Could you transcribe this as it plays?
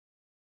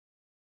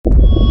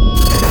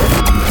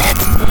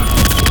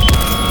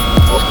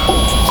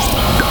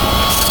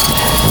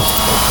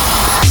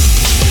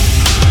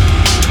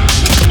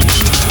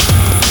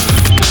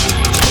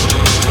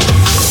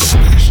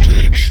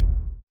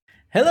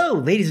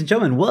ladies and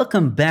gentlemen,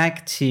 welcome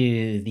back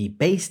to the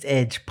Based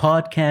Edge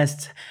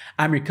podcast.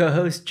 I'm your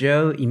co-host,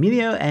 Joe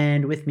Emilio,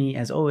 and with me,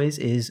 as always,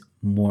 is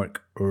Mork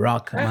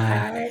Rock,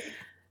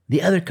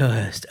 the other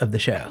co-host of the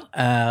show.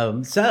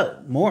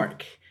 So,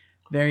 Mork,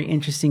 very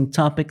interesting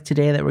topic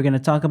today that we're going to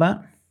talk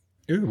about.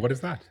 Ooh, what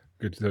is that?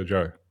 Good to know,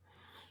 Joe.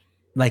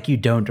 Like you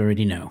don't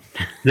already know.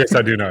 Yes,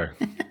 I do know.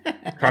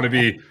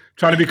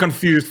 Trying to be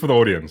confused for the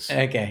audience.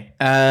 Okay.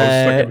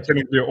 I was like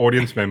pretending to be an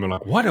audience member,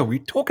 like, what are we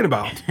talking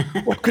about?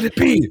 What could it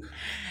be?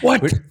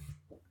 What?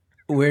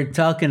 We're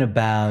talking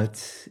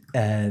about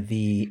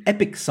the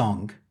epic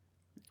song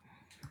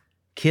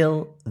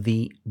 "Kill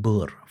the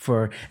Boer"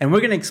 and we're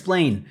going to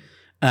explain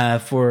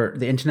for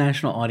the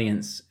international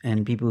audience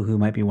and people who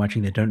might be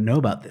watching that don't know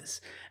about this.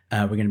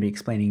 We're going to be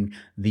explaining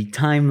the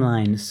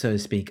timeline, so to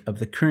speak, of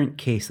the current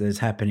case that is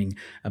happening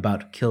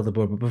about Kill the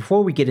Boer. But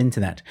before we get into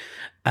that,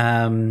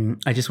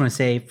 I just want to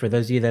say, for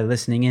those of you that are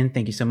listening in,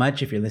 thank you so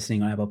much. If you're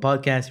listening on Apple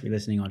Podcasts, if you're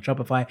listening on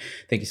Shopify,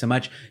 thank you so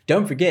much.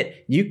 Don't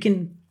forget, you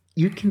can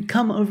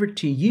come over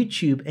to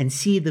YouTube and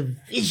see the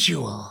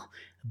visual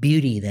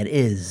beauty that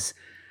is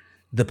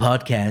the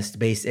podcast,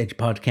 Based Edge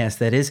podcast,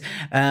 that is,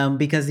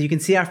 because you can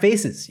see our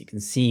faces. You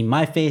can see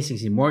my face, you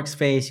can see Mork's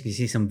face, you can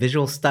see some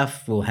visual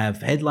stuff. We'll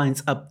have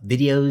headlines up,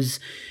 videos,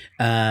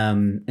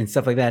 and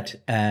stuff like that.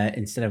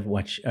 Instead of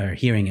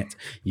hearing it,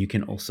 you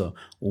can also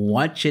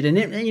watch it. And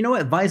you know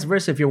what? Vice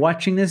versa. If you're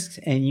watching this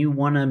and you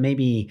want to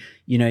maybe,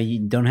 you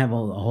don't have a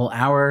whole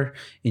hour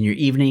in your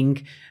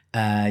evening,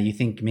 you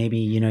think maybe,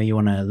 you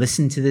want to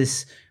listen to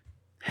this,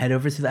 head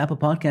over to the Apple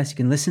Podcast. You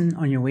can listen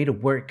on your way to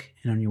work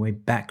and on your way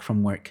back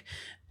from work,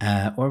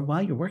 or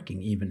while you're working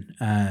even.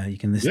 You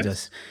can listen to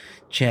us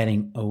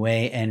chatting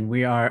away. And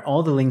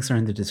all the links are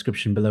in the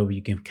description below, where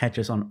you can catch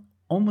us on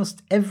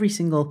almost every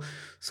single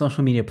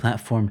social media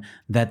platform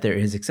that there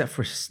is, except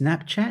for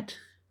Snapchat.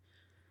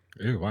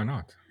 Ew, why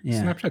not?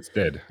 Yeah. Snapchat's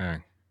dead.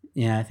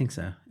 Yeah, I think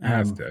so.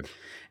 It's dead.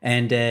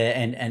 And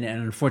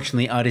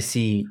unfortunately,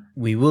 Odyssey,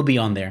 we will be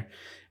on there,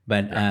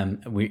 but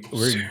we're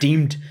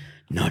deemed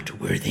not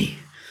worthy.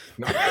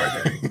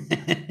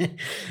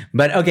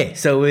 But okay,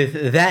 so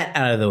with that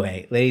out of the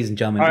way, ladies and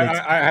gentlemen,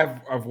 I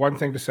have one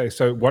thing to say.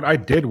 So what I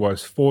did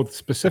was,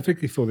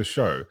 specifically for the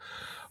show,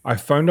 I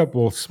phoned up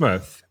Will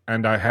Smith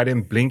and I had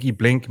him blinky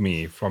blink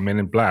me from Men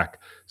in Black,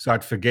 so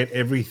I'd forget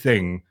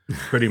everything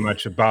pretty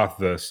much about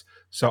this,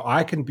 so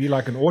I can be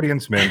like an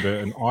audience member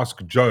and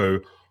ask Joe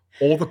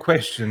all the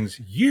questions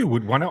you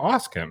would want to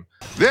ask him.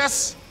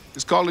 This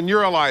is called a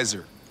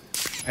neuralizer,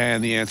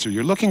 and the answer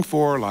you're looking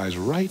for lies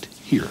right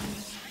here.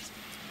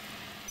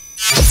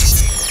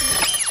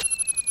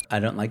 I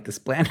don't like this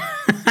plan.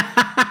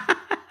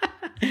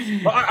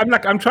 Well,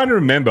 I'm trying to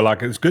remember.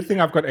 Like, it's a good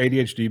thing I've got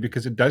ADHD,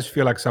 because it does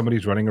feel like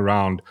somebody's running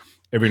around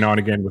every now and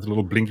again with a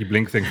little blinky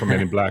blink thing from Men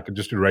in Black. It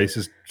just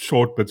erases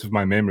short bits of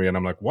my memory, and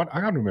I'm like, what?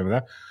 I can't remember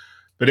that.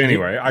 But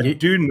anyway, I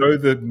do know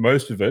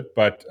most of it.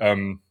 But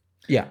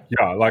yeah,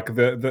 like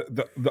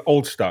the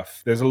old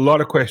stuff. There's a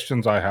lot of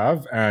questions I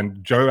have,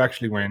 and Joe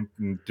actually went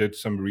and did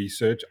some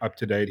research up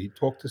to date. He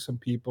talked to some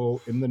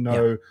people in the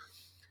know,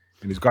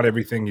 and he's got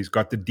everything. He's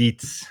got the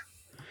deets.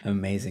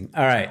 Amazing.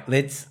 All right,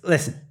 let's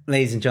listen,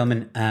 ladies and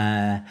gentlemen.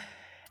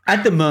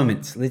 At the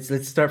moment,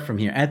 let's start from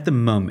here. At the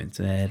moment,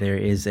 there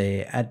is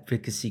a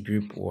advocacy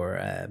group, or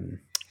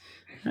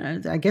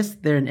I guess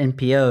they're an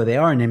NPO. They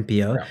are an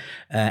NPO,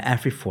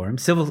 AfriForum,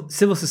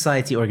 civil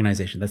society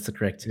organization. That's the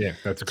correct. Yeah,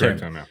 that's the correct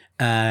term.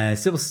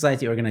 Civil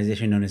society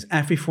organization known as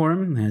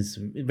AfriForum is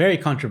very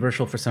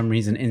controversial for some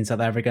reason in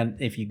South Africa.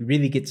 If you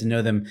really get to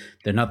know them,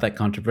 they're not that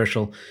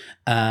controversial.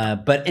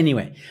 But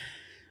anyway,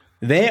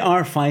 they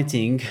are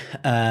fighting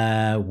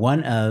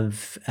one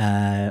of,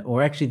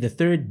 or actually the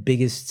third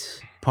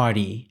biggest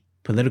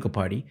political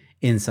party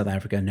in South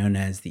Africa, known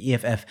as the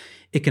EFF,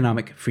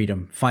 Economic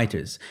Freedom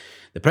Fighters.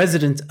 The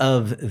president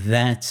of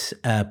that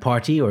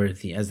party, or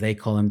as they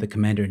call him, the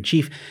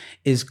commander-in-chief,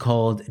 is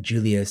called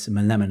Julius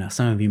Malema. Now,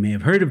 some of you may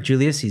have heard of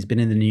Julius. He's been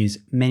in the news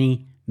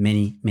many,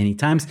 many, many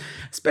times,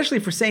 especially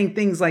for saying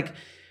things like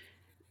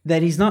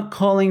that he's not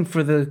calling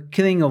for the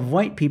killing of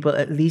white people,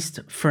 at least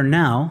for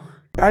now.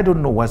 I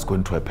don't know what's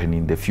going to happen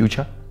in the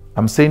future.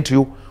 I'm saying to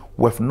you,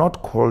 we have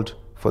not called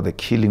for the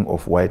killing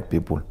of white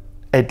people,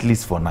 at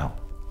least for now.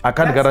 I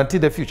can't guarantee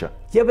the future.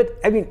 Yeah, but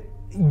I mean,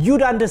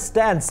 you'd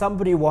understand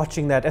somebody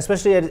watching that,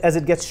 especially as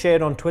it gets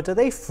shared on Twitter,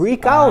 they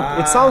freak out.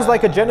 It sounds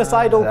like a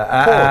genocidal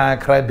call.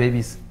 Cry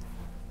babies.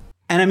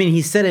 And I mean,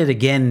 he said it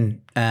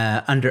again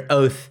under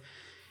oath.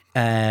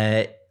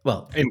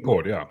 In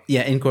court, yeah.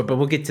 Yeah, in court, but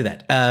we'll get to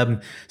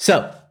that.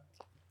 So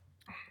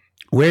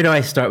where do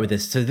I start with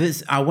this? So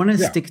I want to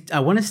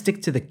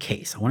stick to the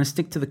case. I want to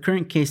stick to the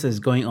current case that is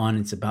going on.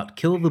 It's about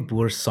Kill the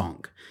Boer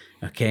song.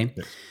 Okay?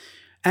 Yes.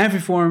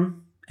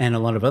 AfriForum and a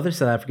lot of other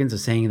South Africans are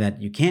saying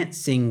that you can't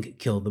sing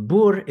Kill the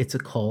Boer. It's a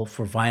call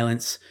for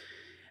violence.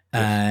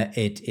 Yes.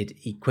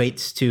 It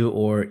equates to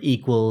or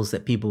equals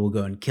that people will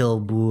go and kill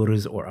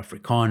Boers or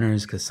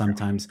Afrikaners, because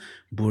sometimes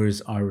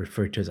Boers are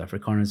referred to as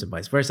Afrikaners and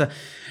vice versa.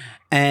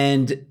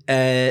 And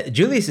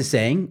Julius is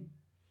saying,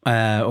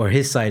 or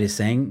his side is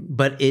saying,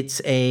 but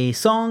it's a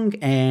song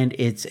and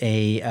it's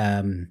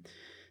a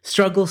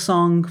struggle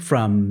song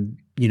from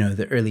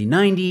the early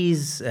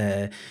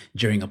 90s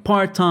during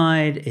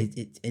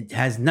apartheid. It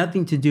has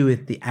nothing to do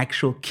with the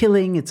actual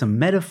killing. It's a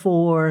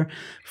metaphor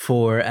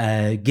for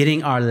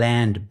getting our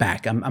land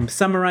back. I'm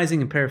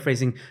summarizing and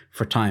paraphrasing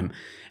for time.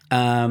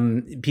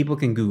 People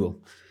can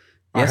Google.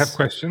 I have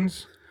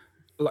questions.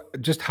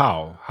 Just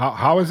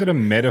how is it a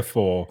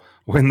metaphor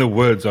when the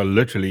words are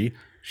literally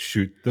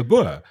shoot the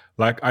Boer?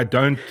 Like I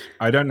don't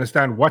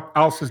understand what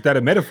else is that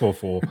a metaphor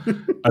for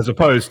as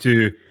opposed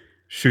to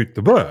shoot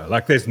the Boer.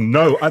 Like there's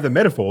no other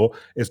metaphor.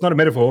 It's not a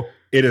metaphor.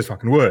 It is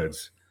fucking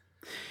words.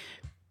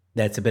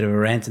 That's a bit of a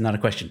rant and not a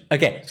question.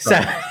 Okay, so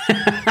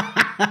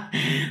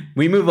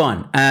we move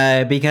on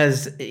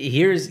because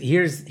here's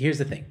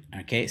the thing.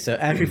 Okay, so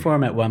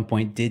AfriForum at one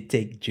point did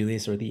take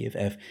Julius or the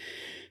EFF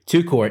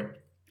to court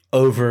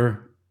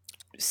over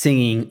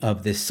singing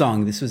of this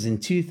song. This was in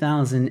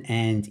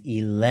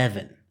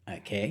 2011.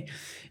 Okay,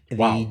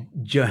 Wow. the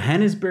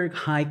Johannesburg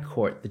High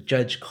Court, the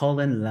Judge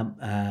Colin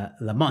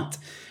Lamont,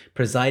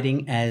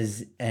 presiding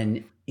as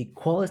an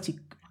equality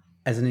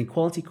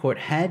court,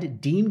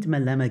 had deemed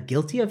Malema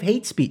guilty of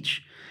hate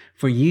speech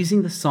for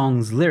using the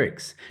song's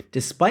lyrics.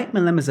 Despite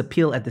Malema's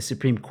appeal at the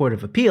Supreme Court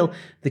of Appeal,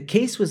 the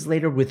case was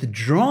later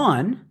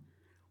withdrawn,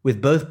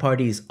 with both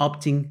parties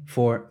opting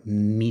for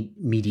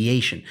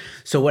mediation.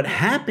 So what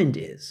happened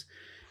is,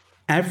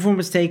 AfriForum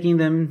was taking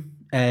them,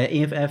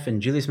 EFF and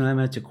Julius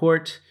Malema, to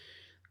court.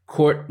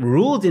 Court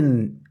ruled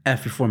in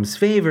AfriForum's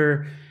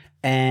favor,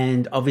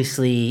 and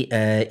obviously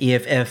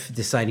EFF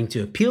deciding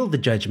to appeal the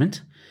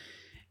judgment.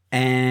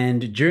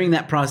 And during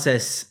that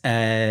process,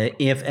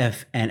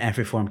 EFF and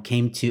AfriForum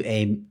came to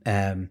a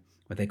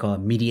what they call a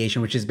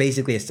mediation, which is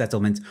basically a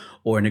settlement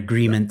or an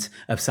agreement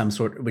of some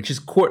sort, which is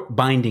court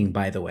binding,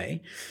 by the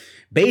way,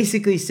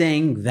 basically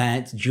saying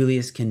that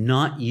Julius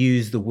cannot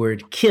use the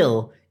word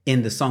kill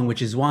in the song, which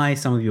is why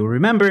some of you will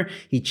remember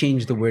he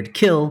changed the word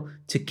kill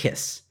to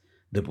kiss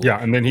the Boer.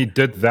 Yeah, and then he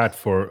did that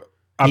for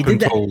He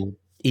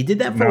did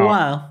that for a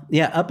while.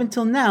 Yeah, up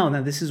until now.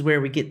 Now, this is where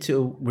we're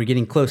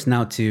getting close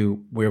now to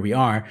where we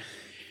are.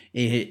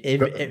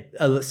 So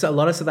a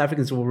lot of South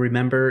Africans will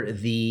remember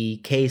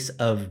the case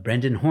of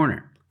Brendan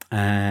Horner.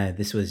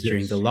 This was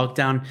during the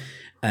lockdown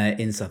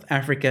in South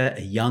Africa.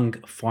 A young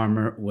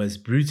farmer was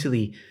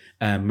brutally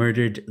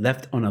murdered,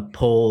 left on a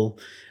pole.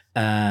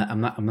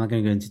 I'm not going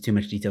to go into too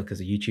much detail because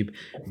of YouTube,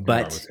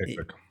 but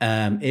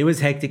it was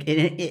hectic.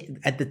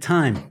 At the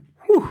time,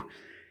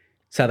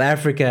 South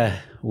Africa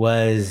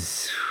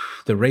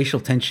the racial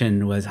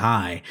tension was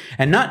high,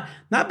 and not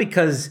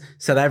because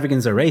South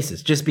Africans are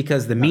racist, just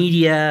because the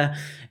media,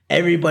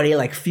 everybody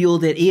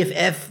fueled it.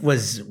 EFF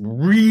was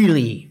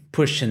really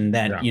pushing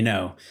that,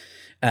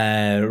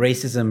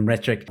 racism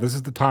rhetoric. This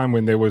is the time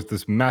when there was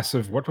this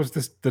massive, what was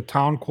the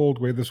town called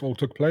where this all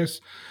took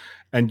place?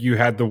 And you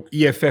had the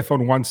EFF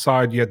on one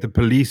side, you had the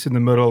police in the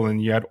middle,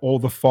 and you had all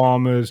the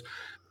farmers,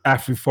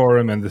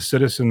 AfriForum, and the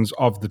citizens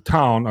of the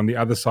town on the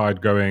other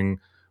side going,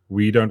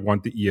 we don't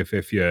want the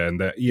EFF here. And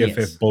the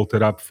EFF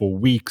bolted up for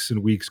weeks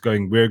and weeks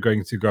going, we're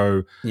going to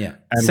go. Yeah.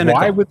 And Senegal.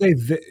 why were they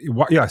there?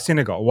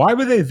 Senegal. Why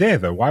were they there,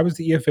 though? Why was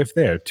the EFF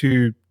there?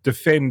 To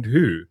defend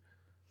who?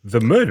 The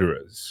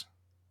murderers.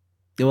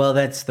 Well,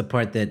 that's the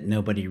part that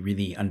nobody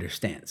really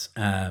understands.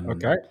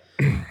 Okay.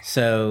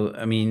 So,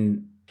 I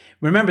mean,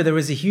 remember, there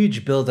was a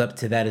huge build-up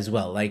to that as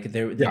well.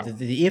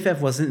 The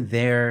EFF wasn't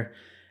there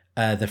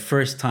the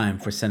first time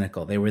for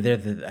Senegal. They were there,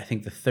 I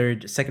think,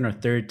 the second or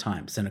third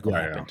time Senegal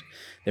happened. Yeah.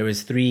 There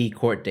was 3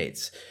 court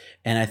dates.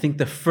 And I think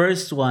the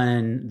first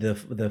one,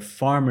 the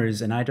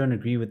farmers, and I don't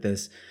agree with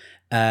this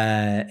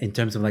in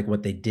terms of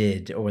what they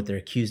did, or what they're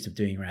accused of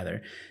doing,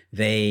 rather.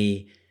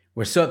 They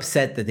were so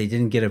upset that they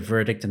didn't get a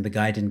verdict and the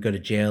guy didn't go to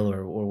jail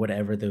or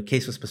whatever. The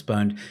case was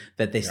postponed,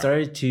 that they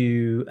started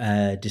to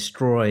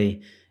destroy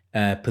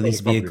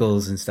police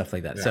vehicles and stuff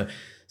like that. Yeah.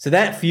 So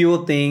that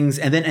fueled things,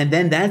 and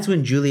then that's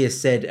when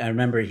Julius said, I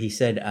remember he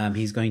said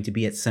he's going to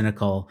be at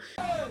Senegal.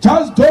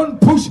 Just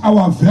don't push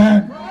our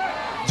van.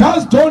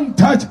 Just don't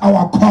touch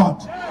our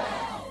court.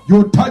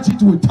 You touch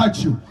it, we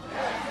touch you.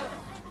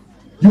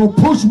 You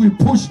push, we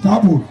push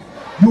double.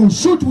 You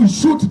shoot, we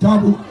shoot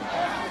double.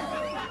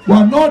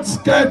 We're not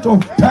scared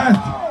of death.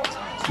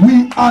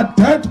 We are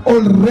dead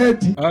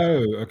already.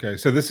 Oh, okay.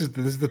 So this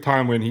is the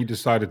time when he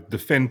decided to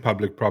defend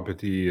public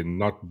property and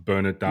not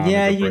burn it down.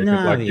 Yeah,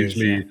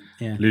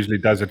 usually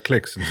does at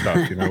clicks and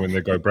stuff. When they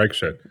go break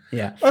shit.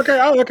 Yeah. Okay.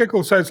 Oh, okay.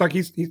 Cool. So it's like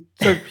he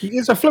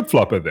is a flip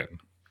flopper then.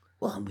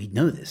 Well, we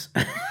know this.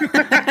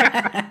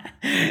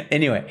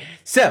 Anyway,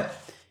 so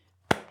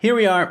here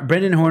we are,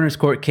 Brendan Horner's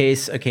court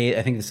case. Okay,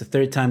 I think it's the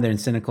 3rd time they're in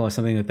Senegal or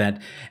something like that,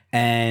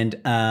 and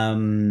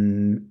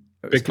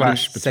big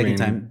clash second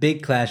time,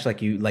 big clash,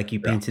 like you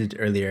painted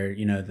earlier.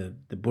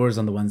 The Boers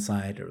on the one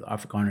side, or the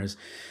Afrikaners,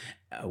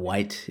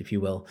 white, if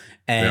you will,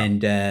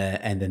 and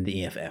then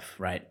the EFF,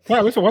 right?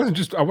 Well, it wasn't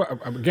just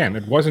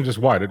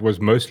white. It was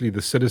mostly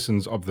the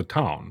citizens of the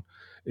town.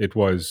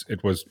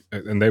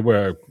 and they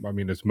were. I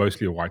mean, it's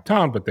mostly a white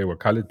town, but they were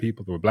colored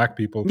people, there were black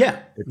people. Yeah.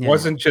 It Yeah.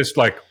 wasn't just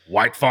like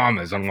white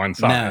farmers on one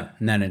side.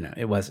 No,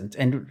 it wasn't.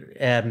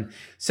 And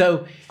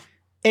so,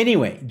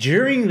 anyway,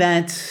 during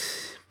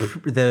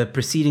the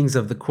proceedings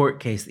of the court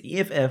case, the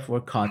EFF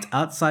were caught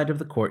outside of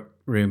the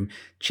courtroom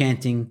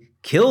chanting,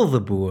 "Kill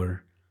the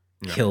Boer,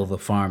 kill the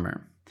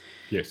farmer."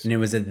 Yes. And it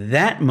was at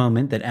that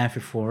moment that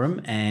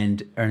AfriForum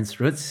and Ernst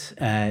Rutz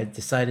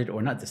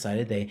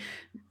they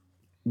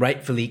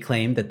rightfully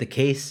claimed that the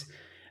case,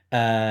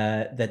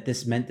 that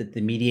this meant that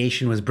the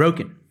mediation was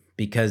broken,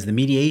 because the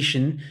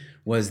mediation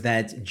was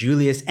that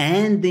Julius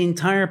and the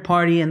entire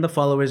party and the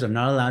followers are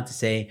not allowed to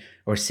say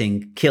or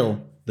sing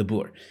 "Kill the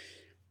Boer."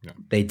 Yeah.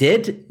 They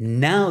did.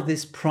 Now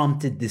this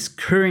prompted this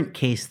current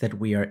case that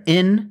we are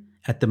in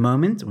at the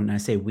moment. When I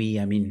say we,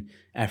 I mean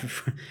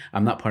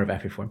I'm not part of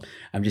AfriForum.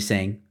 I'm just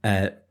saying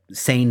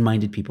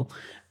sane-minded people.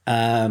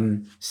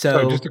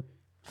 So just a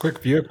quick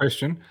viewer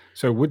question.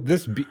 So would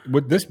this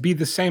be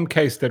the same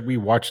case that we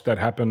watched that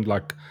happened,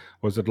 like,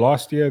 was it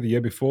last year, the year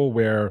before,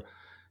 where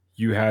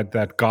you had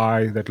that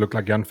guy that looked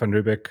like Jan van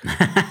Riebeeck,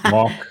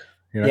 Mark,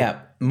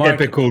 Mark.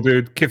 epic cool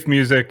dude, Kif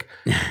Music,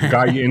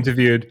 guy you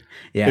interviewed.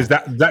 Yeah. Is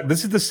that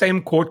this is the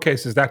same court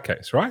case as that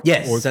case, right?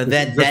 Yes. Or So is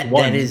that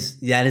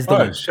is the oh,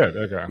 one. shit.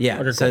 Okay. Yeah.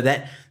 Okay, So cool.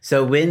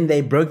 so when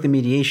they broke the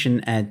mediation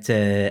at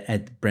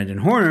Brendan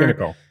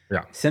Horner,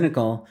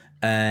 Cynical.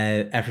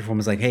 AfriForum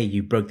was like, "Hey,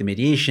 you broke the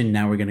mediation.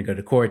 Now we're going to go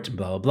to court."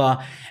 Blah blah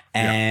blah.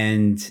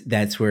 And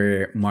that's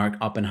where Mark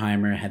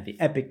Oppenheimer had the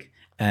epic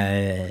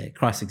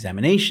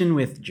cross-examination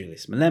with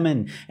Julius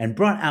Malema and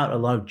brought out a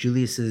lot of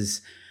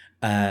Julius's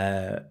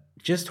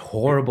just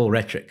horrible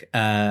rhetoric.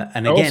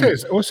 And again,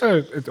 it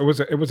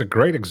was a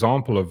great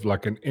example of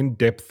like an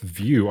in-depth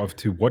view of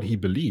to what he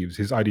believes,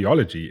 his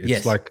ideology.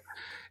 It's like,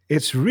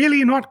 it's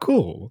really not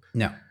cool.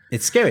 No,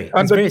 it's scary.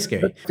 It's very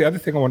scary. But the other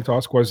thing I wanted to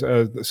ask was,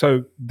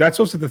 so that's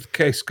also the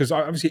case, because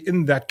obviously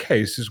in that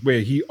case is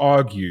where he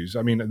argues.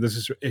 I mean,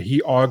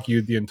 he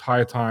argued the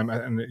entire time,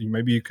 and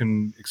maybe you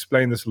can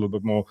explain this a little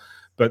bit more.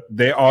 But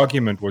their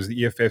argument was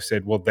the EFF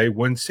said, well, they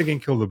weren't singing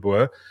 "Kill the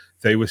Boer,"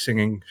 they were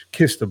singing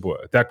 "Kiss the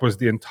Boer." That was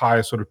the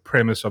entire sort of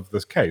premise of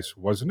this case,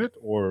 wasn't it?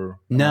 Or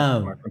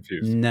am I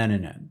confused? No.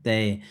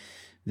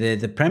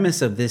 The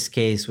premise of this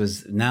case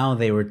was, now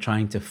they were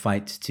trying to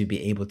fight to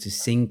be able to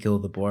sing "Kill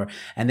the Boer,"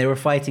 and they were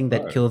fighting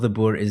that "Kill the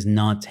Boer" is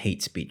not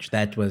hate speech.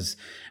 That was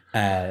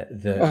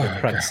the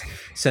crux.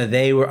 So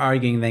they were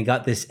arguing. They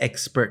got this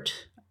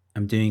expert.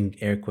 I'm doing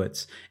air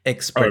quotes.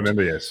 Expert. I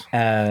remember, yes.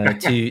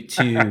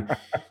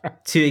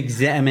 To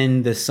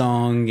examine the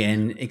song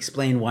and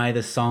explain why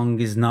the song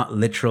is not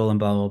literal and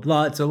blah blah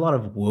blah. It's a lot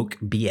of woke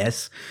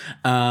BS.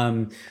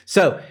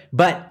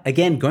 But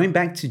again, going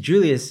back to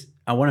Julius,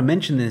 I want to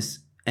mention this,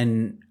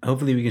 and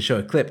hopefully we can show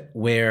a clip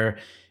where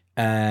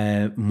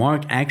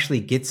Mark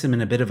actually gets him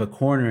in a bit of a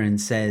corner and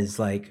says,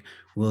 like,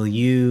 "Will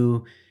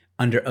you,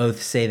 under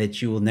oath, say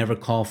that you will never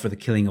call for the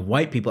killing of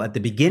white people?" At the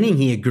beginning,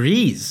 he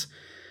agrees.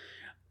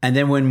 And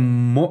then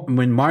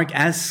when Mark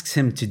asks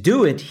him to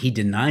do it, he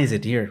denies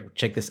it. Here,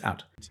 check this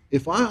out.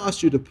 If I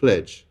asked you to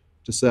pledge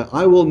to say,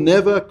 "I will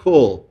never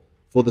call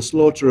for the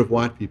slaughter of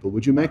white people,"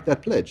 would you make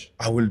that pledge?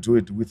 I will do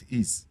it with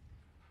ease.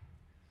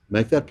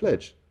 Make that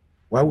pledge.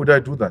 Why would I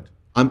do that?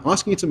 I'm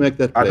asking you to make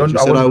that pledge. I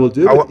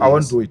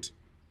won't do it.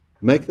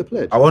 Make the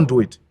pledge. I won't do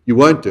it. You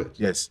won't do it?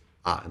 Yes.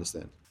 I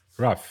understand.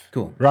 Rough.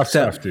 Cool. Rough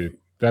stuff, dude.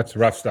 That's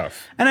rough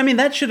stuff. And I mean,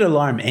 that should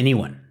alarm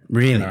anyone,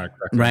 really, No,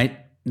 exactly. right?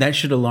 That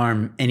should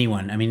alarm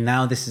anyone. I mean,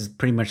 now this is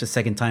pretty much the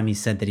second time he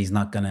said that he's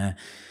not going to,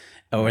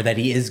 or that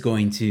he is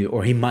going to,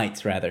 or he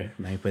might rather,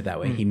 let me put it that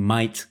way. He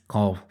might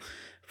call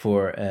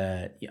for,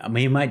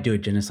 he might do a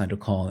genocidal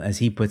call. As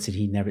he puts it,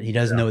 he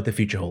doesn't know what the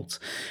future holds.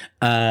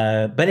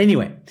 But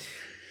anyway,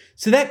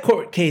 so that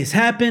court case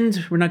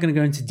happened. We're not going to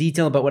go into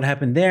detail about what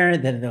happened there.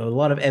 There was a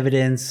lot of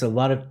evidence, a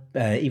lot of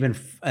even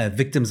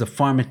victims of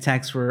farm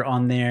attacks were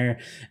on there.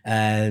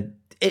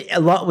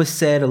 A lot was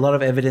said, a lot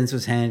of evidence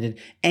was handed.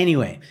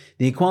 Anyway,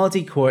 the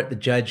Equality Court, the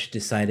judge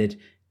decided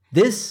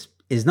this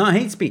is not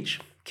hate speech.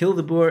 "Kill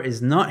the Boer"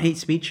 is not hate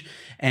speech,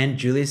 and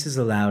Julius is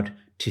allowed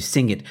to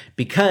sing it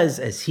because,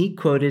 as he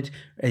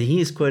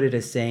is quoted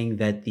as saying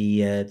that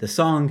the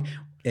song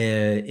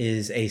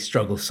is a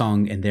struggle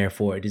song, and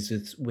therefore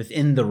it's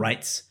within the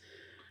rights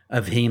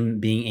of him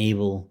being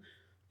able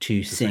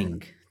to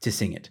sing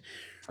it.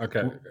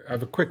 Okay, I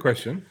have a quick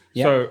question.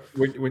 Yeah. So,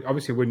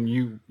 when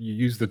you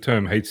use the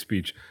term hate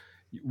speech,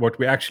 what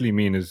we actually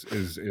mean is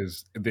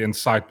the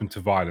incitement to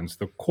violence.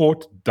 The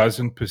court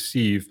doesn't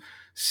perceive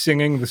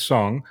singing the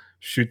song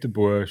 "Shoot the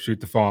Boer, Shoot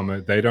the Farmer."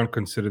 They don't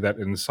consider that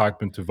an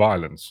incitement to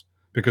violence,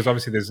 because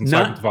obviously there's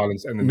incitement to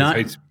violence and then there's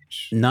hate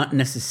speech. Not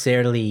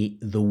necessarily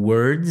the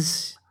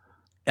words.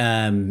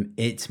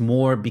 It's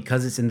more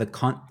because it's in the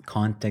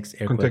context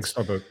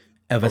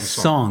of a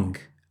song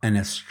and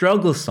a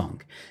struggle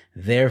song.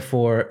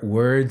 Therefore,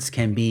 words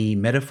can be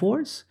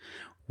metaphors.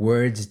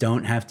 Words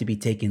don't have to be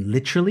taken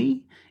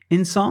literally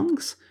in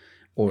songs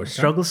or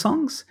struggle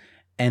songs,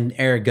 and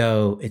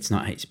ergo, it's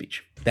not hate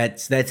speech.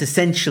 That's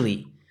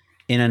essentially,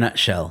 in a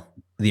nutshell,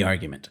 the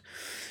argument.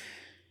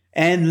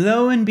 And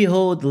lo and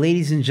behold,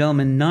 ladies and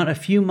gentlemen, not a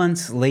few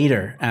months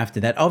later after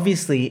that,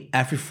 obviously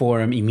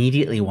AfriForum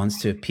immediately wants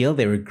to appeal.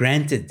 They were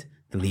granted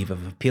the leave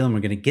of appeal, and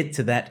we're going to get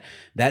to that.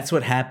 That's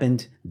what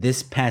happened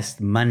this past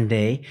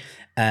Monday.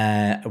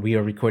 We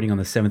are recording on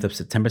the 7th of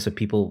September, so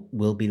people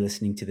will be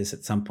listening to this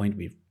at some point.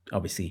 We've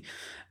obviously,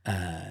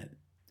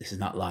 this is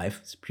not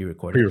live, it's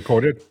pre-recorded.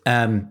 Pre-recorded.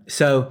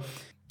 So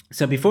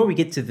before we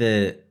get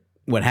to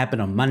what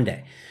happened on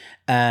Monday,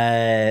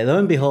 lo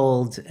and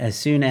behold, as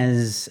soon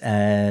as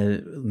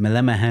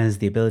Malema has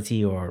the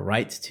ability or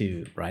right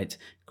to write,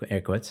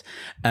 air quotes,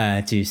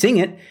 to sing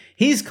it,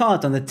 he's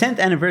caught on the 10th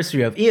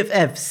anniversary of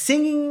EFF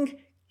singing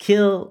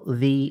Kill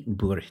the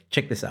Boer.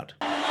 Check this out.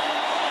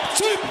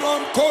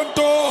 Cyprian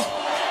Konto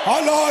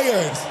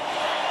Alliance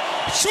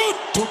shoot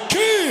to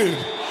kill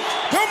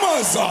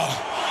Yamaza,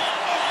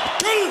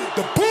 kill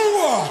the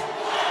poor,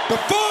 the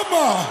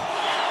farmer,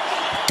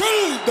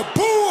 kill the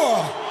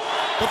poor,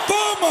 the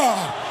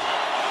farmer.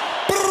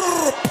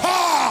 Brr,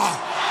 pa,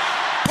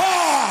 pa,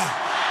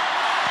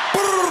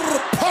 brr,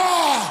 pa,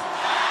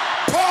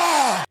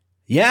 pa.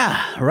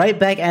 Yeah, right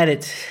back at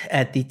it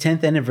at the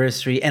 10th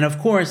anniversary. And of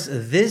course,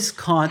 this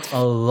caught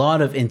a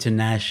lot of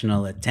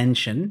international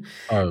attention.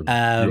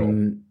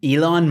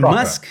 Elon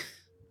Musk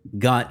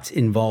got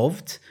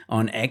involved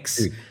on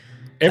X.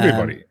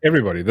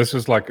 Everybody. This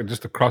is like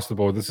just across the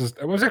board.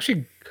 It was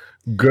actually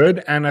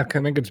good, and I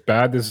think it's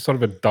bad. There's sort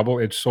of a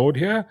double-edged sword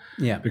here.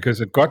 Yeah.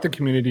 Because it got the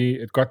community,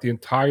 it got the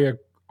entire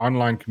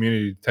online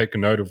community to take a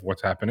note of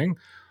what's happening,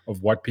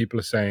 of what people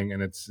are saying.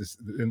 And it's just,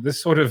 in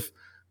this sort of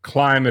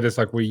climate, it's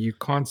like where you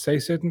can't say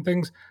certain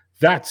things.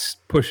 That's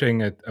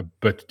pushing it a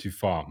bit too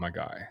far, my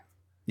guy.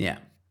 Yeah,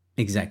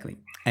 exactly.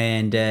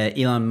 And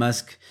Elon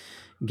Musk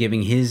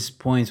giving his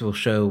points will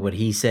show what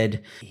he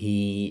said.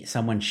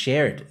 Someone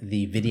shared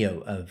the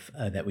video of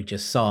that we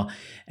just saw,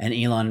 and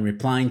Elon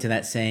replying to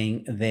that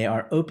saying they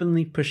are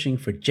openly pushing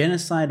for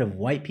genocide of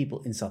white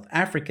people in South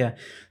Africa.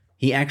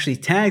 He actually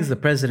tags the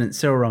president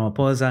Cyril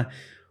Ramaphosa.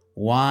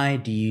 Why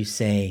do you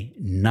say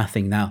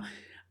nothing? Now,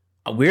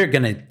 we're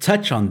going to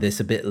touch on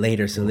this a bit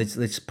later, so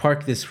let's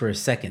park this for a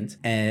second.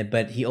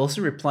 But he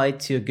also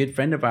replied to a good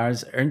friend of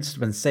ours, Ernst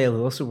Van Sale,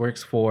 who also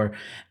works for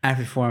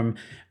AfriForum,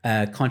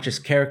 Conscious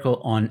Caracal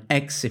on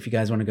X, if you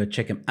guys want to go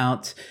check him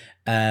out.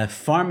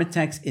 Farm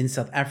attacks in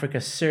South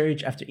Africa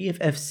surge after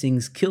EFF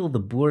sings Kill the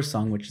Boer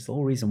song, which is the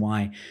whole reason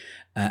why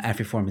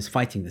AfriForum is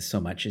fighting this so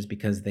much, is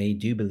because they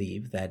do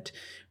believe that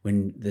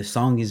when the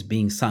song is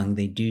being sung,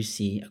 they do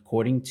see,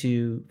 according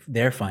to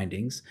their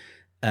findings,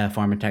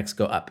 farm attacks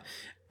go up.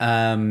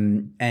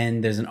 And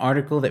there's an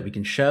article that we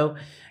can show,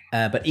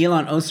 but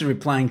Elon also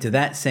replying to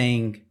that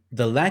saying,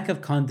 the lack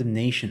of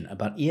condemnation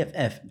about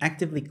EFF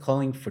actively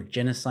calling for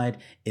genocide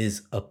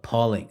is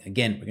appalling.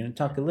 Again, we're going to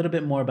talk a little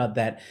bit more about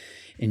that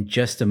in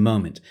just a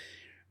moment.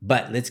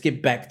 But let's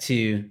get back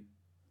to,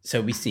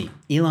 so we see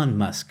Elon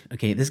Musk.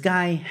 Okay, this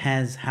guy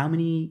has how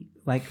many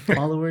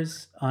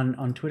followers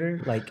on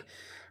Twitter?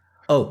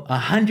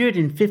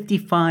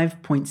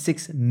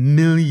 155.6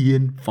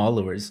 million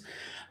followers.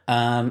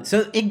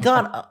 So it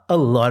got a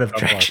lot of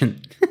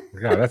traction.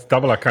 Yeah, that's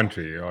double our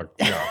country. Yeah.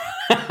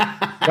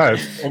 Yeah,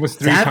 it's almost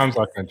three times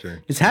our country.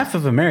 It's half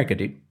of America,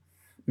 dude.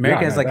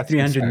 America has 300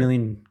 insane.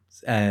 million,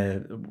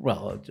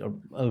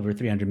 over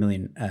 300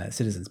 million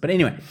citizens. But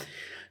anyway,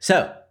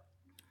 so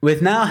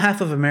with now half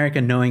of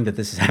America knowing that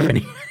this is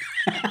happening,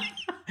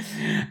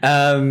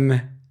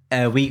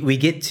 we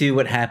get to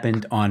what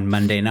happened on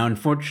Monday. Now,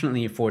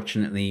 unfortunately,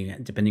 fortunately,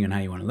 depending on how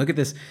you want to look at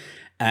this,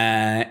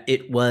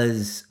 it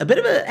was a bit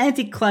of an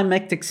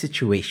anticlimactic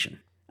situation.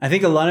 I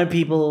think a lot of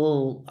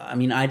people,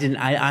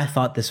 I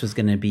thought this was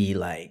going to be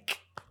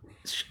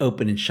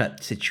open and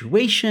shut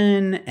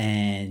situation,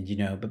 and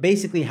but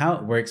basically how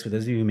it works, for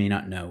those of you who may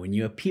not know, when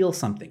you appeal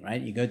something,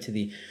 right, you go to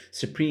the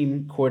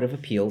Supreme Court of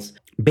Appeals.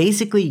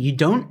 Basically, you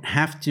don't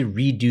have to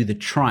redo the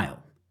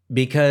trial,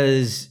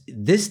 because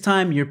this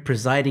time you're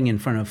presiding in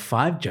front of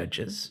 5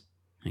 judges,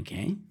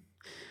 okay,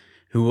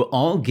 who will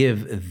all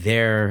give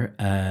their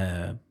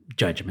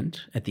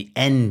judgment at the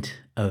end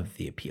of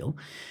the appeal.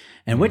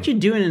 And what you're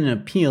doing in an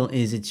appeal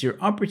is it's your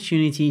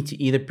opportunity to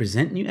either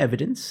present new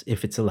evidence,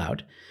 if it's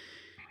allowed,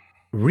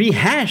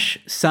 rehash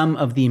some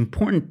of the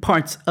important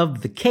parts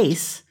of the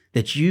case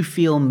that you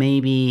feel,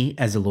 maybe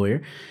as a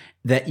lawyer,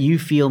 that you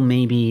feel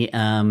maybe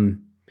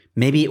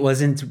it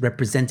wasn't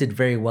represented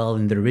very well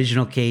in the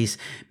original case.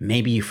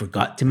 Maybe you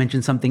forgot to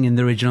mention something in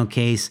the original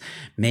case.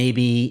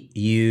 Maybe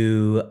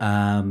you,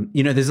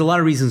 there's a lot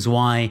of reasons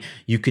why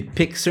you could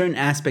pick certain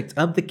aspects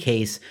of the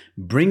case,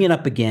 bring it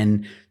up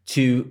again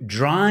to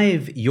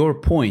drive your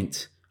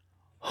point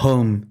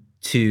home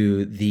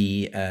to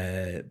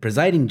the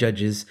presiding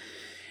judges,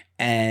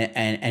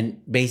 and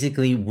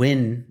basically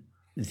win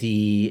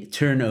the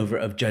turnover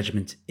of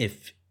judgment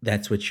if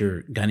that's what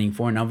you're gunning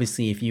for. And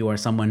obviously, if you are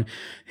someone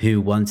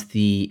who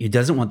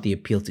doesn't want the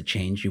appeal to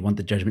change, you want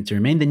the judgment to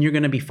remain, then you're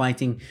going to be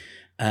fighting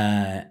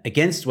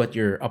against what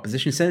your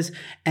opposition says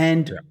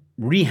and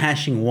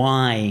rehashing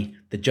why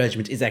the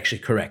judgment is actually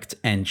correct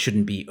and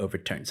shouldn't be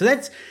overturned. So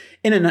that's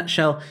in a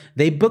nutshell.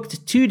 They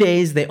booked 2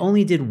 days. They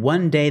only did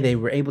 1 day. They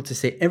were able to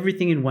say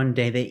everything in 1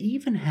 day. They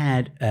even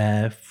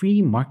had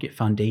Free Market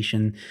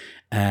Foundation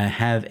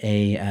have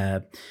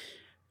a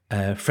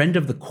friend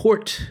of the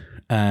court.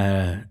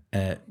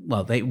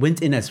 They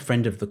went in as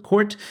friend of the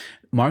court.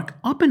 Mark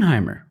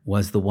Oppenheimer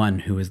was the one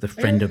who was the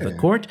friend of the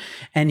court.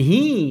 And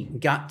he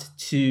got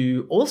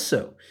to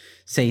also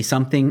say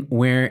something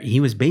where he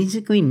was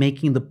basically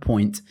making the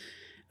point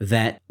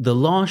that the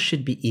law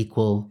should be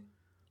equal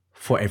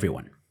for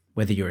everyone.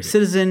 Whether you're a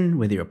citizen,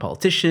 whether you're a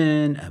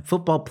politician, a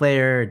football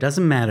player, it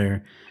doesn't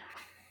matter.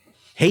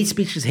 Hate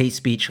speech is hate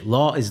speech.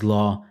 Law is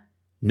law.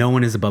 No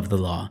one is above the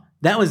law.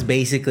 That was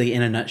basically,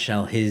 in a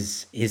nutshell,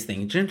 his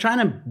thing. Trying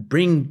to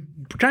bring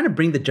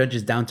the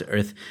judges down to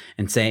earth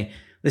and say,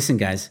 listen,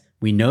 guys,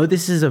 we know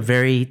this is a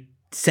very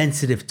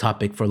sensitive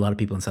topic for a lot of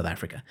people in South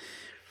Africa.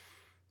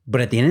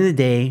 But at the end of the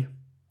day,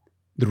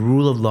 the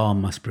rule of law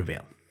must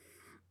prevail.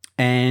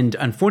 And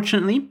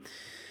unfortunately,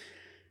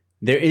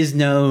 there is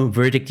no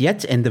verdict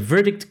yet. And the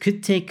verdict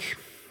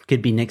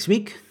could be next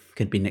week,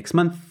 could be next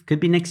month, could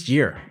be next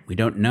year. We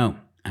don't know.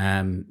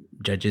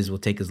 Judges will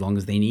take as long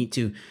as they need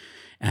to.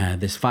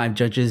 There's 5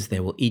 judges. They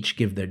will each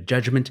give their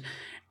judgment.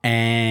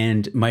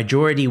 And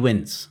majority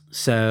wins.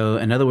 So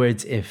in other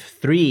words, if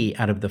 3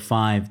 out of the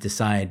 5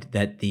 decide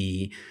that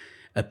the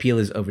appeal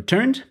is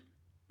overturned,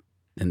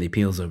 then the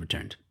appeal is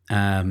overturned.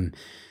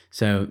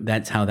 So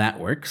that's how that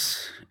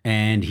works.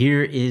 And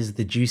here is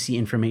the juicy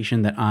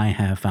information that I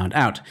have found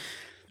out.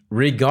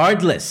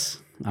 Regardless,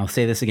 I'll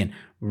say this again,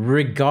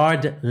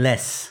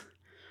 regardless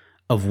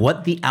of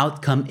what the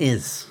outcome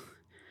is,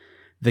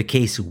 the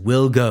case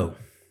will go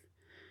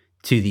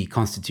to the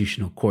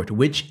Constitutional Court,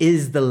 which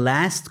is the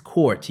last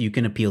court you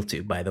can appeal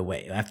to, by the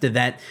way. After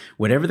that,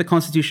 whatever the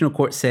Constitutional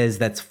Court says,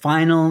 that's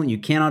final. You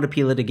cannot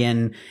appeal it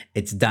again.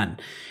 It's done.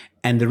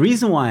 And the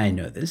reason why I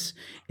know this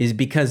is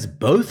because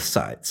both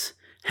sides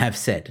have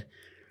said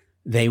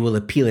they will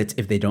appeal it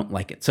if they don't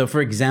like it. So,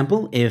 for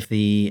example, if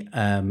the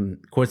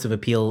courts of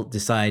appeal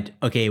decide,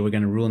 okay, we're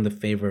going to rule in the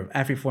favor of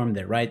AfriForum,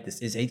 they're right,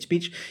 this is hate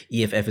speech,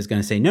 EFF is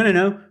going to say,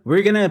 no,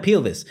 we're going to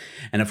appeal this.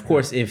 And of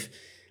course, if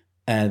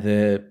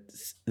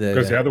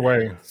goes the other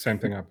way, same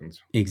thing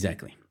happens.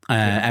 Exactly.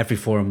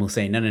 AfriForum will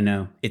say,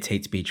 no, it's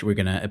hate speech. We're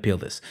going to appeal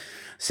this.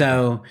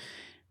 So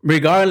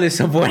regardless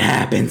of what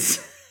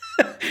happens,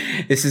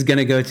 this is going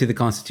to go to the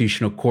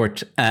Constitutional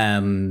Court.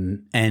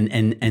 And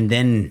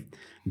then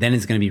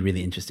it's going to be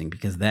really interesting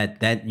because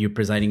that you're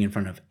presiding in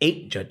front of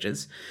 8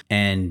 judges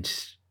and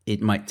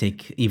it might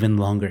take even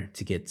longer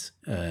to get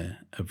a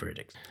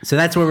verdict. So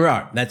that's where we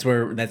are. That's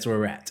where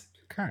we're at.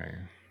 Okay.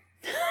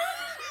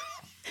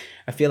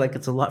 I feel like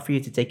it's a lot for you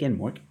to take in,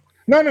 Mork.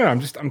 No.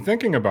 I'm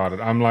thinking about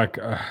it. I'm like,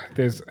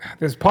 there's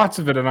parts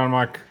of it, and I'm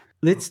like,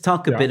 let's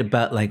talk a bit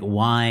about like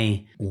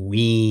why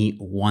we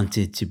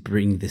wanted to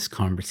bring this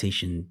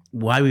conversation.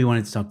 Why we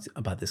wanted to talk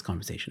about this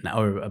conversation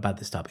or about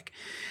this topic.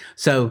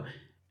 So,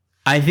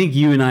 I think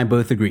you and I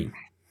both agree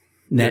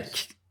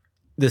that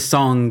the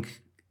song,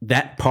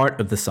 that part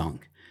of the song,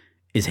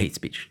 is hate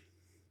speech.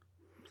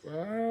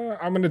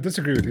 I'm going to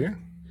disagree with you.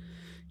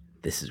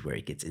 This is where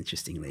it gets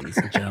interesting, ladies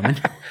and gentlemen.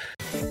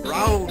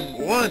 Round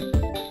 1,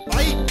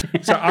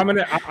 fight! So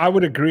I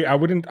would agree. I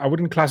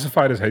wouldn't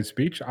classify it as hate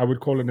speech. I would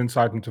call it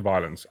incitement to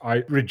violence.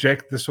 I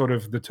reject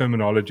the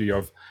terminology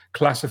of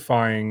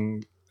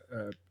classifying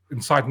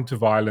incitement to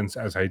violence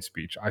as hate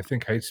speech. I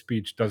think hate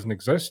speech doesn't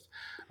exist.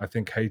 I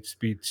think hate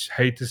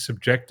is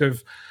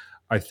subjective.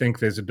 I think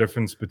there's a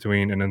difference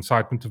between an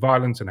incitement to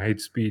violence and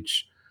hate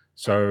speech.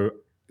 So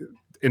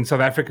in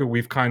South Africa,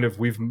 we've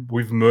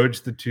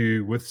merged the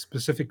two with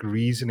specific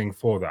reasoning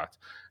for that.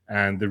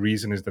 And the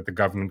reason is that the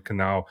government can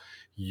now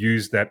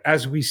use that,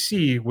 as we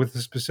see with the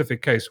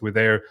specific case where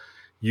they're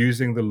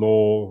using the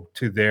law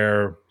to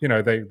their,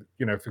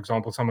 for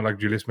example, someone like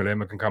Julius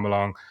Malema can come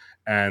along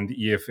and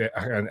the EFF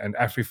and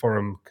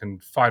AfriForum can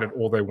fight it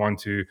all they want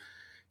to.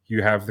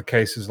 You have the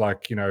cases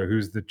like,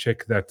 who's the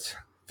chick that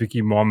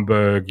Vicky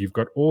Momberg. You've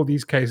got all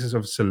these cases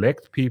of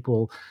select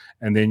people.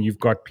 And then you've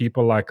got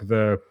people like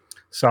the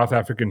South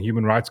African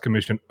Human Rights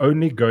Commission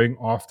only going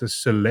after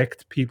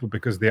select people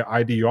because their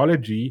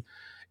ideology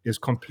is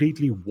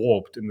completely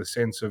warped in the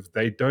sense of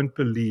they don't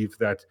believe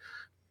that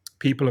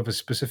people of a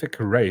specific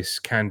race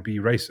can be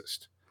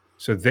racist.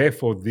 So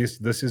therefore, this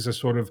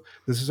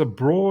is a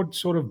broad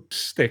sort of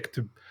stick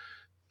to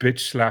bitch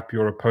slap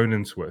your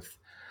opponents with.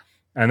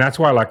 And that's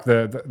why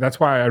that's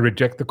why I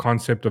reject the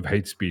concept of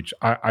hate speech.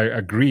 I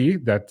agree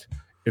that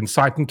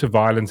incitement to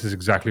violence is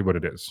exactly what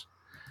it is.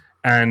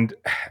 And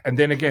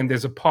then again,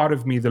 there's a part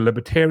of me, the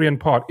libertarian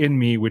part in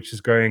me, which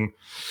is going,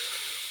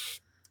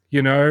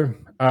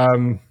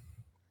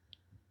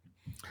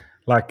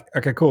 like,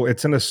 okay, cool,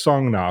 it's in a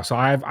song now. So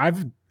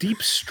I've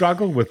deep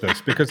struggle with this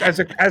because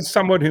as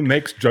someone who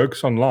makes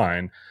jokes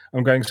online,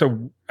 I'm going,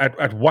 so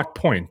at what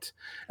point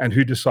and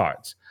who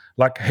decides?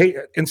 Like, hey,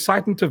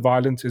 incitement to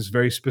violence is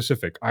very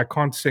specific. I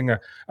can't sing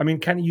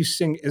can you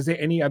sing? Is there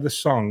any other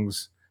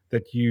songs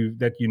that you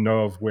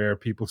know of where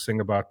people sing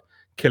about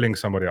killing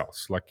somebody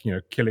else, like,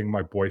 killing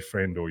my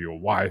boyfriend or your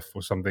wife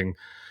or something.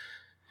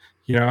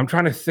 I'm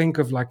trying to think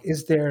of, like,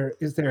 is there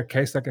a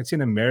case like it's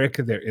in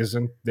America? There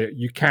isn't.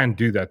 You can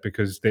do that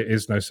because there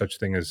is no such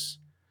thing as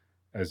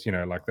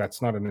like,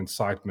 that's not an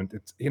incitement.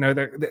 It's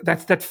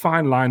that's that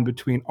fine line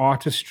between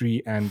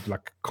artistry and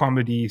like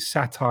comedy,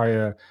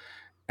 satire,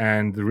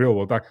 and the real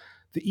world. Like,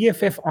 the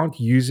EFF aren't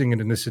using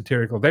it in a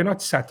satirical. They're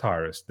not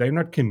satirists. They're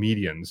not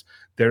comedians.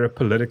 They're a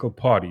political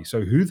party.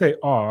 So who they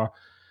are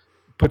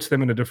puts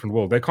them in a different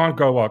world. They can't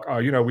go like,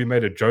 oh, we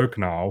made a joke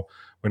now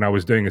when I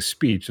was doing a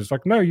speech. It's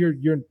like, no,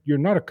 you're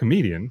not a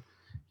comedian.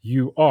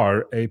 You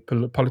are a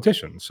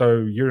politician.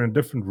 So you're in a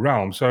different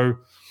realm. So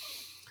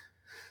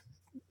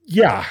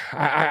yeah,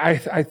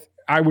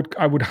 I would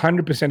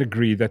 100%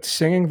 agree that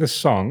singing the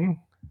song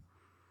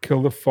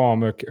 "Kill the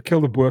Farmer,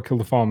 Kill the Boer, Kill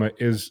the Farmer"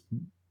 is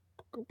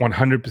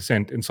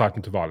 100%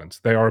 incitement to violence.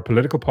 They are a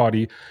political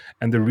party,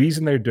 and the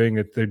reason they're doing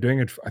it,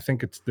 I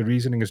think the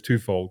reasoning is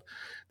twofold.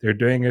 They're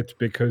doing it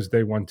because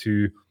they want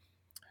to,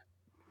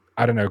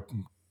 I don't know,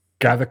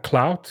 gather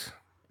clout,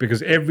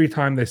 because every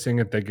time they sing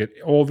it, they get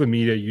all the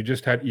media. You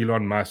just had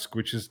Elon Musk,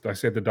 which is, I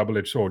said, the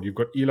double-edged sword. You've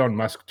got Elon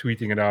Musk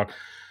tweeting it out.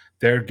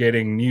 They're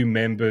getting new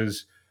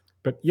members.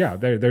 But yeah,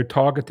 they're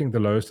targeting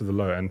the lowest of the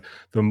low. And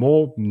the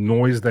more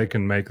noise they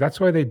can make, that's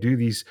why they do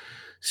these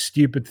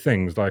stupid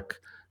things. Like,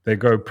 they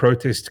go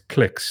protest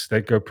clicks.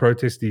 They go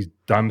protest these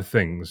dumb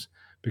things,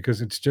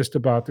 because it's just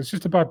about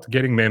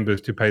getting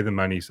members to pay the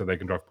money so they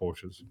can drive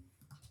Porsches.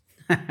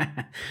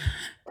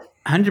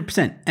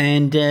 100%.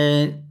 And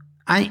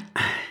I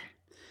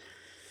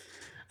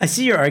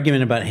see your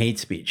argument about hate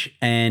speech,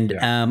 and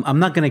I'm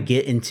not going to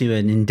get into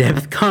an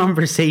in-depth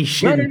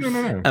conversation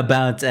No.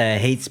 about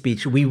hate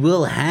speech. We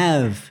will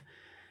have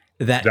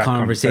that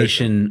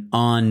conversation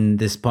on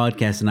this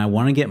podcast, and I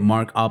want to get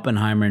Mark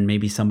Oppenheimer and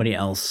maybe somebody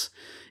else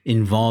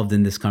involved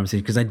in this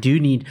conversation, because I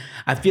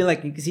feel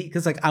like,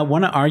 because like, I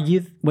want to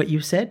argue what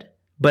you said,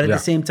 but at the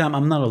same time,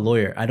 I'm not a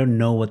lawyer. I don't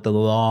know what the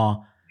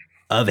law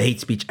of hate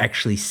speech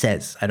actually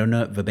says. I don't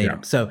know it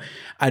verbatim. So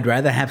I'd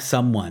rather have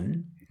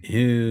someone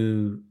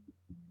who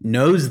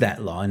knows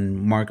that law,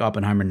 and Mark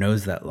Oppenheimer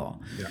knows that law,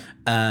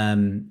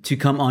 to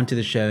come onto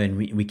the show, and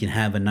we can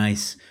have a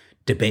nice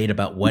debate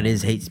about what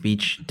is hate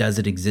speech, does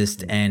it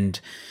exist,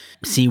 and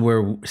see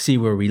where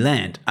we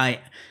land. I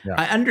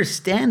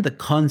understand the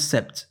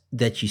concept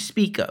that you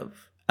speak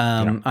of.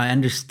 I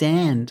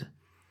understand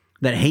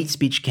that hate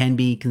speech can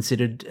be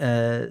considered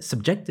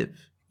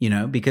subjective,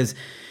 because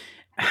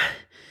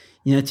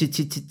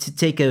to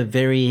take a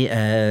very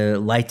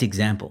light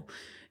example,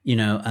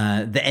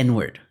 the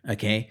N-word,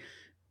 okay?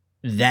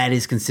 That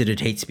is considered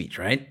hate speech,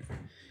 right?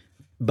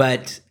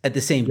 But at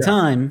the same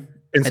time...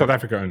 In South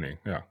Africa only,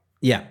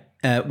 Yeah.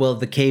 Well,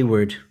 the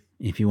K-word,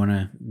 if you want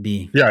to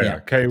be...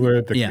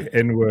 K-word, the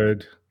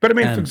N-word. But I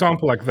mean, for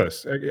example, like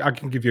this, I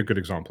can give you a good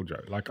example, Joe.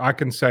 Like, I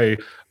can say,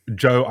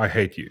 Joe, I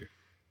hate you.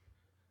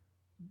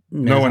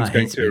 No one's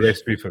going to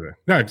arrest me for that.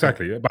 No,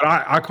 exactly. But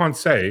I can't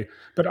say,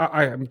 but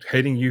I am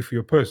hating you for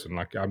your person.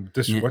 Like,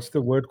 what's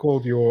the word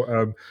called?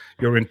 Your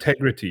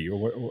integrity,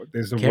 or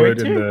there's a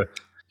word in the...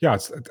 Yeah,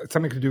 it's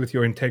something to do with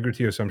your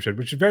integrity or some shit,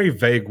 which is a very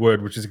vague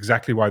word, which is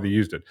exactly why they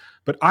used it.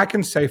 But I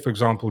can say, for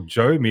example,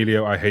 Joe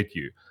Emilio, I hate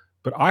you.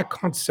 But I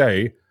can't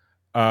say,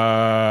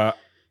 I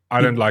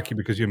don't like you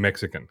because you're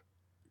Mexican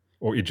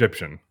or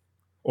Egyptian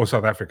or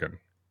South African.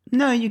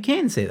 No, you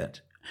can say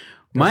that.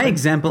 My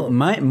example.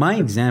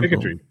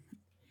 Bigotry.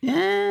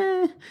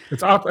 Yeah,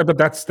 it's out, but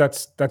that's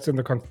in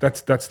the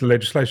that's the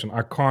legislation.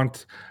 I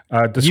can't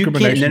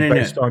discrimination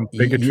based on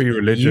bigotry,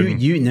 religion.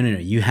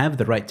 You have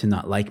the right to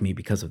not like me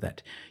because of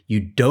that.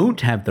 You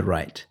don't have the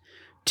right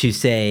to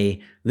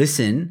say,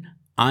 listen,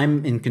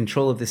 I'm in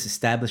control of this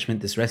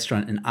establishment, this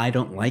restaurant, and I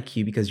don't like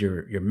you because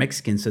you're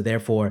Mexican, so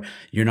therefore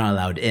you're not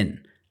allowed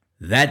in.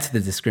 That's the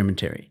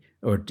discriminatory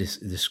or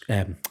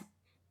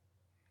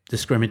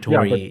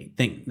discriminatory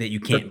thing that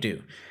you can't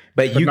do.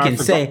 But you can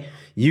say,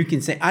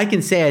 I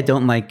can say I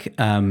don't like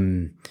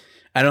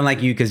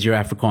you because you're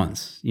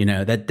Afrikaans.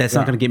 That's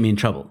not going to get me in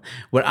trouble.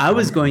 What I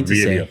was going to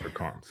say,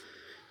 Afrikaans.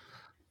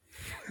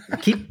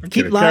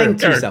 keep lying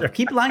to yourself.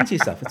 Keep lying to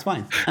yourself. It's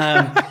fine.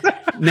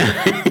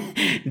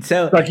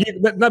 So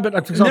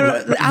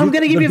I'm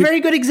going to give you a very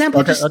good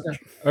example.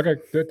 Okay.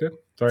 Good.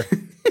 Sorry.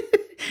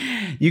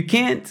 You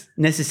can't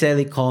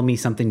necessarily call me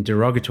something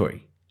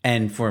derogatory.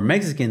 And for a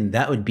Mexican,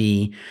 that would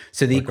be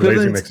the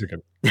equivalent.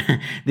 Mexican.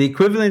 The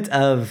equivalent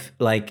of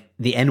like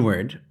the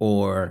N-word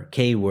or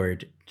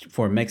K-word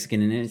for a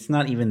Mexican, and it's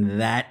not even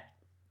that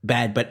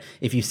bad. But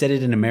if you said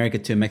it in America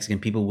to a Mexican,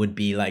 people would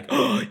be like,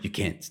 "Oh, you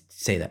can't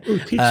say that." Ooh,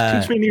 teach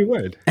me a new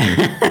word.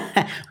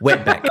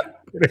 Wetback.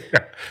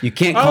 You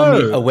can't call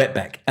me a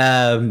wetback.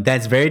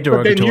 That's very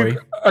derogatory.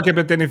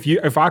 But then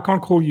if I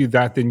can't call you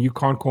that, then you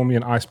can't call me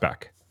an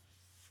iceback.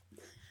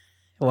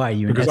 Why are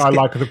you? Because I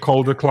like the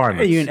colder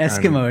climate. Are you an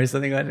Eskimo or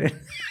something like that?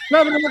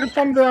 No, but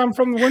I'm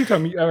from the winter.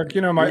 My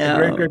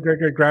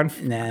great grand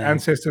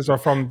ancestors are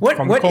from the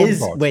cold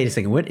parts. Wait a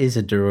second. What is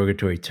a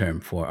derogatory term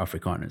for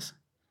Afrikaners?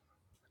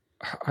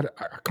 I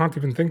can't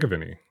even think of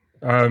any.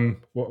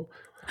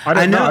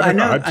 I know.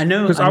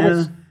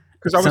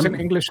 Because I was in Some-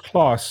 English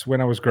class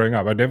when I was growing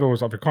up. I never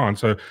was Afrikaans,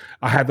 so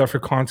I had the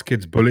Afrikaans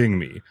kids bullying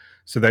me.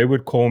 So they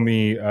would call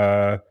me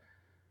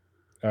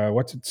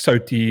what's it,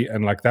 Soti,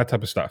 and like that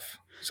type of stuff.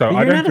 So But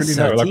I you're don't not a really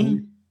know. Like,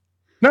 Soti.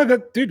 no,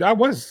 that dude, I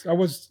was.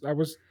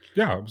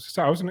 Yeah,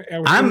 I was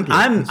I'm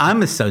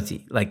English. a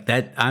Soti. Like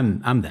that.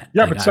 I'm that.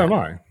 Yeah, Like, but so am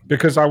I.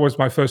 Because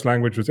my first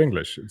language was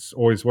English. It's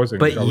always was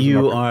English. But I was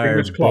you in are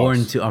English born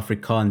class. to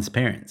Afrikaans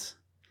parents.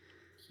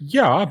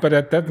 Yeah, but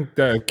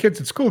the kids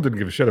at school didn't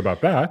give a shit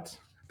about that.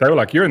 They were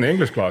like, "You're in the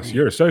English class.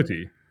 You're a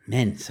Soti."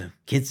 Man, so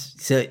kids.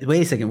 So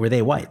wait a second. Were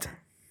they white?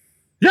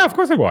 Yeah, of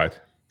course they're white.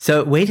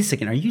 So wait a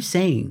second. Are you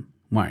saying,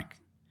 Mark,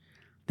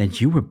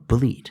 that you were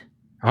bullied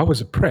I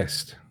was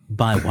oppressed.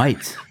 by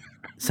white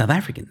South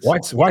Africans?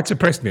 Whites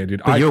oppressed me,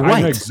 dude. But you're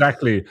white.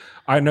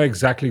 I know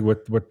exactly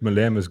what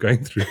Malem is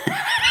going through.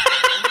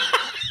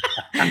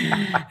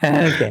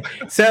 Okay.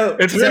 So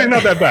It's really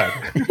not that bad.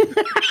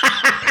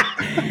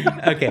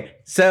 Okay.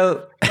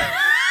 So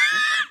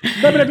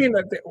No, but I mean,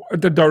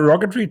 the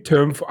derogatory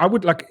term for, I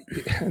would like,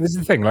 this is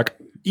the thing, like,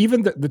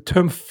 even the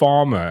term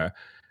farmer,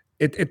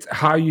 it's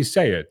how you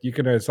say it. You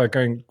can, it's like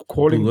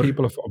calling Boer.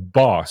 people a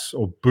boss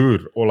or boer,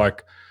 or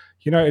like,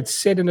 it's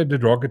said in a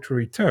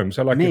derogatory term.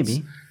 So like,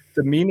 Maybe.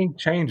 the meaning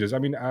changes. I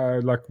mean,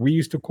 like we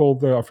used to call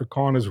the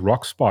Afrikaners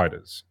rock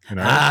spiders,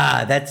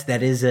 that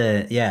is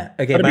a yeah.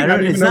 Okay, But but I mean, I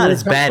don't it's even know not where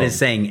as it comes bad from. as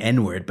saying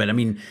N-word, but I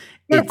mean,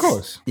 Yeah, of it's,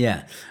 course.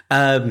 yeah.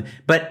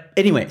 But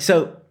anyway,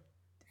 so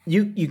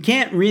you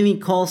can't really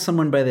call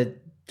someone by the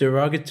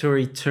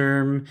derogatory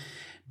term.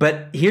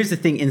 But here's the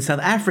thing, in South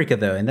Africa,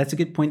 though, and that's a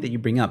good point that you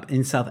bring up.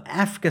 In South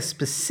Africa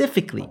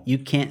specifically, you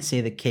can't say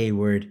the K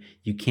word.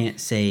 You can't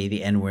say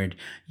the N word.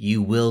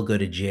 You will go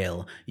to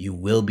jail. You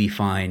will be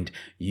fined.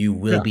 You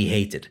will be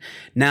hated.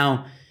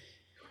 Now,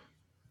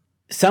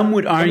 some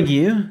would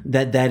argue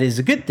that that is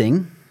a good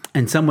thing,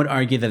 and some would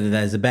argue that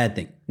that is a bad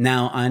thing.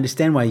 Now, I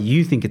understand why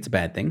you think it's a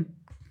bad thing.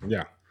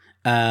 Yeah.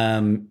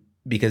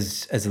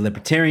 Because as a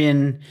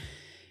libertarian,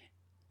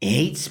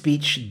 hate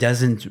speech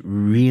doesn't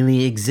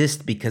really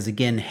exist because,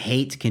 again,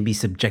 hate can be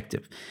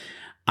subjective.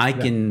 I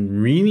can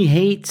really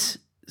hate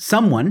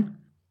someone,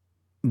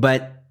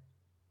 but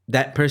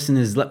that person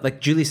is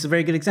like Julius is a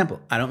very good example.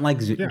 I don't like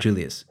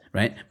Julius,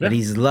 right? But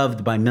he's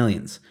loved by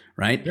millions,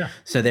 right? Yeah.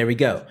 So there we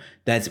go.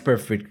 That's a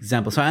perfect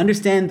example. So I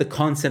understand the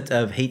concept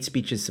of hate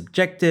speech is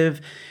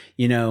subjective.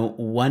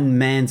 One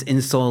man's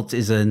insult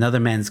is another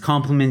man's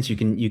compliment. You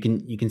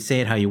can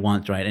say it how you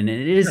want, right? And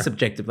it is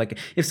subjective. Like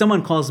if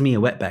someone calls me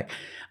a wetback,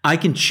 I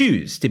can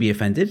choose to be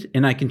offended,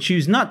 and I can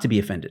choose not to be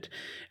offended.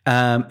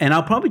 And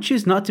I'll probably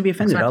choose not to be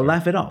offended. Exactly. I'll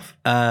laugh it off.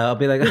 I'll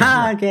be like,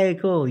 okay,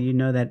 cool. You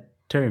know that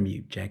term,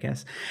 you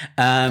jackass.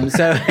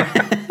 So,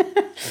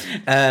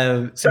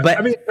 But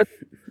I mean,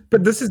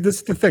 but this is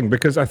the thing,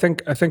 because I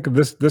think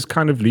this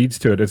kind of leads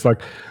to it. It's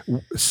like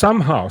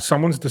somehow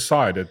someone's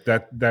decided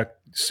that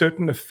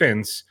certain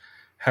offense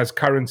has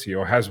currency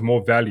or has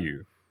more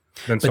value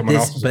than someone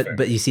else's offense.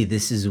 But you see,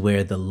 this is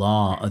where the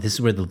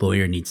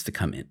lawyer needs to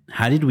come in.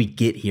 How did we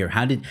get here?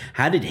 How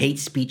did hate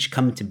speech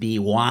come to be?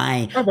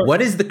 Why?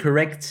 What is the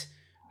correct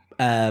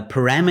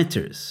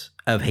parameters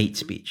of hate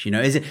speech?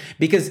 Is it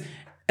because,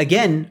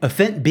 again,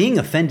 being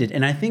offended,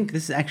 and I think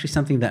this is actually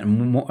something that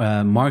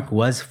Mark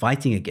was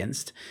fighting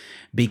against,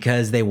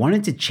 because they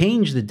wanted to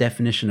change the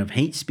definition of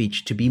hate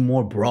speech to be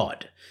more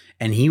broad,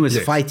 and he was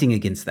fighting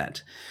against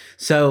that.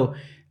 So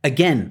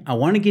again, I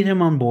want to get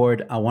him on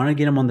board. I want to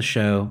get him on the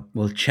show.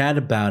 We'll chat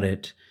about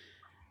it.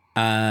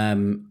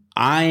 I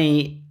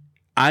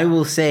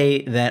will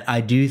say that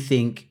I do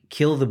think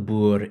Kill the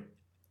Boer,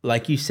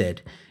 like you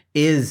said,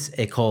 is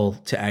a call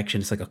to action.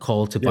 It's like a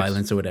call to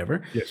violence or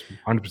whatever. Yes,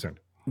 100%.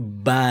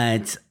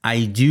 But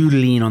I do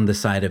lean on the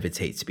side of it's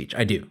hate speech.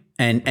 I do.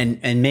 And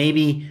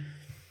maybe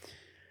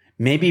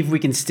if we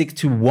can stick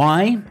to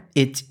why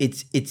it's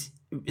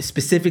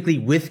specifically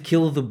with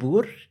Kill the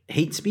Boer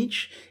hate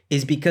speech,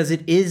 is because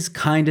it is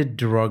kind of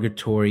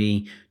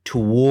derogatory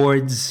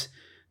towards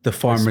the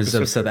farmers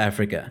of South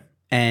Africa.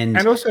 And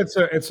also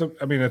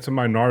it's a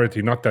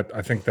minority. Not that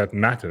I think that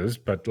matters,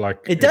 but like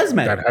it does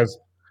matter. That has,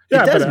 it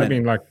does but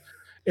matter.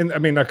 I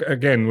mean,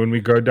 again, when we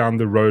go down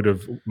the road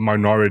of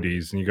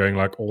minorities, and you're going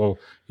like all,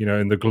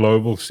 in the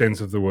global sense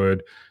of the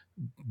word,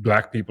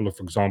 black people are,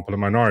 for example, a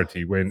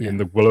minority. When in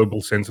the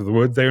global sense of the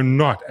word, they're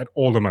not at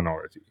all a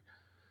minority.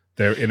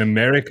 They're in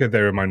America,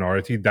 they're a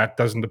minority. That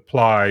doesn't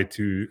apply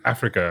to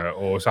Africa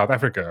or South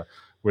Africa,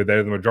 where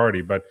they're the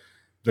majority. But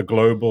the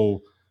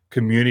global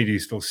community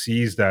still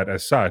sees that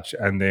as such,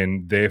 and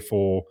then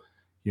therefore,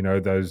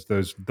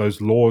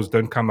 those laws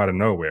don't come out of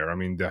nowhere. I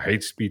mean, the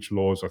hate speech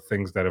laws are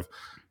things that have,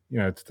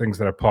 things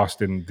that are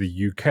passed in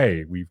the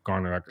UK. We've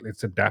gone like,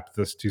 let's adapt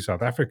this to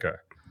South Africa.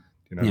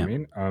 You know what I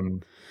mean?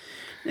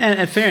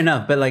 And fair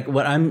enough, but like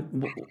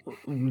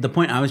the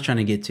point I was trying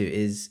to get to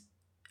is,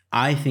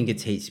 I think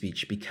it's hate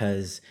speech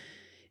because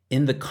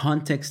in the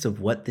context of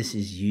what this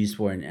is used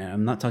for, and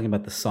I'm not talking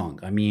about the song.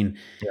 I mean,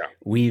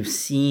 we've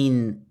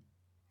seen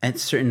at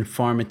certain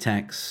farm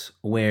attacks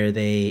where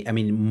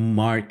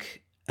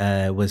Mark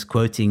was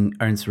quoting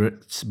Ernst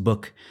Ruth's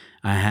book.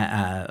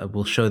 I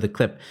will show the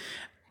clip.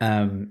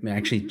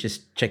 Actually,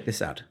 just check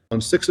this out. On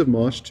 6th of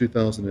March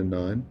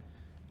 2009,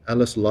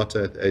 Alice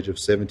Lotta, at the age of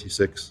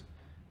 76,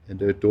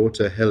 and her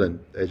daughter Helen,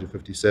 at the age of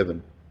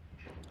 57,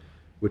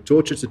 were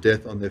tortured to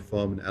death on their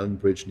farm in Allen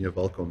Bridge near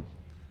Volcom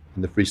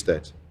in the Free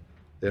State.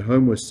 Their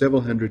home was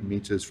several hundred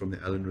meters from the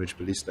Allen Ridge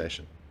police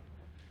station.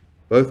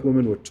 Both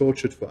women were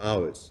tortured for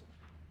hours,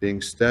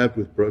 being stabbed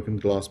with broken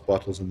glass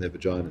bottles in their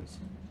vaginas.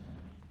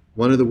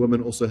 One of the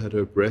women also had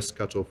her breast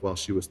cut off while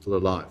she was still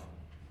alive.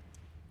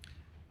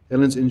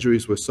 Helen's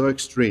injuries were so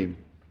extreme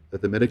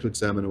that the medical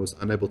examiner was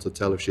unable to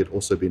tell if she had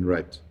also been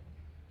raped.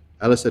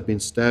 Alice had been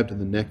stabbed in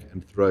the neck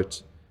and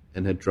throat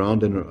and had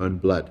drowned in her own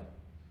blood.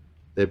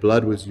 Their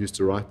blood was used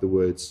to write the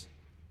words,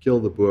 "Kill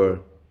the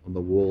Boer," on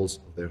the walls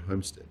of their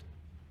homestead.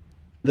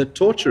 The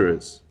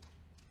torturers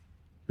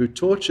who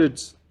tortured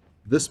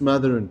this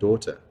mother and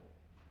daughter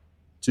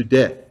to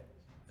death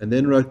and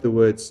then wrote the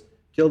words,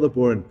 "Kill the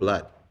Boer in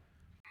blood."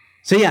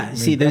 So yeah,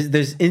 see,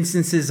 there's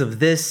instances of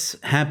this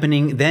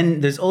happening.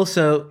 Then there's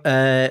also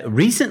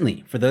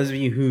recently, for those of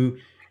you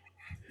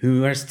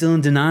who are still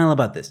in denial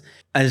about this,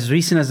 as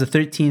recent as the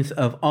 13th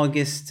of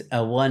August,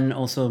 one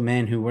also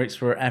man who works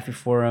for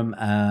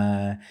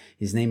AfriForum,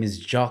 his name is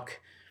Jock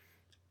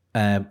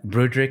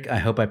Broderick, I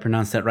hope I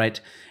pronounced that right,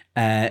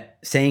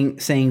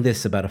 saying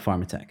this about a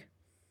farm attack.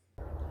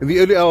 In the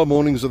early hour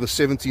mornings of the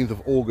 17th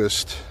of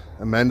August,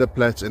 Amanda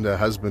Platt and her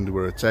husband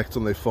were attacked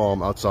on their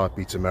farm outside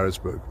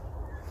Pietermaritzburg.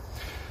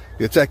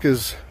 The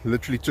attackers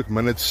literally took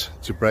minutes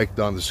to break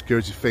down the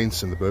security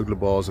fence and the burglar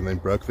bars, and then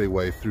broke their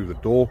way through the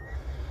door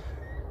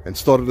and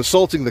started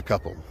assaulting the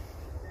couple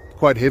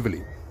quite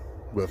heavily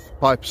with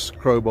pipes,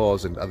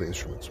 crowbars and other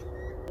instruments,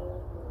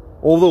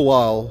 all the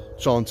while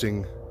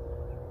chanting,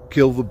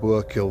 "Kill the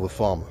Boer, kill the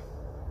farmer."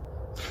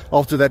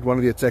 After that, one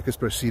of the attackers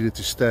proceeded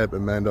to stab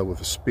Amanda with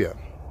a spear.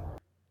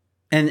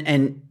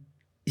 And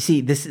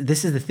see, this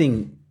is the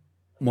thing,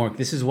 Mark.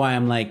 This is why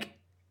I'm like,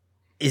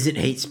 is it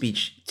hate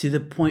speech to the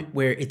point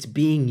where it's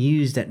being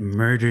used at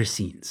murder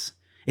scenes?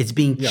 It's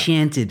being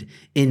chanted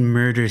in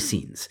murder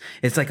scenes.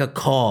 It's like a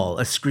call,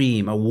 a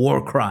scream, a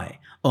war cry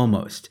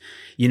almost,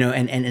 you know,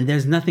 and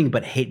there's nothing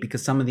but hate,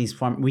 because some of these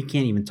we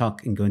can't even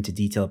talk and go into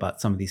detail about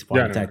some of these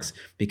farm attacks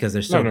because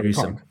they're so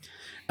gruesome.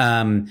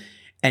 And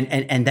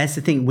that's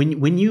the thing.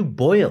 When you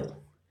boil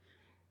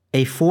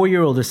a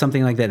 4-year-old or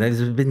something like that,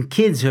 there's been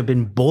kids who have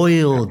been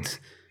boiled,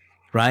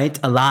 right,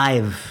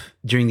 alive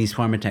during these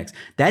farm attacks.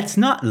 That's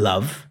not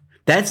love.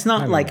 That's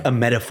not like a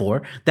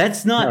metaphor.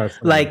 That's not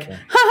like,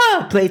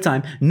 haha,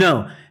 playtime.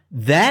 No,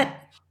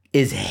 that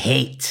is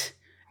hate.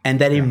 And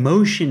that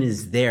emotion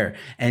is there.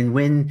 And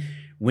when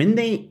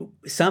they,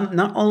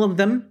 not all of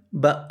them,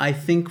 but I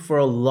think for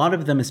a lot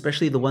of them,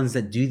 especially the ones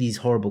that do these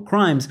horrible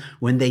crimes,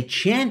 when they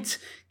chant,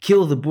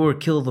 "Kill the Boer,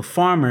 kill the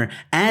farmer,"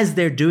 as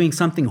they're doing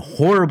something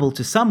horrible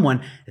to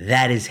someone,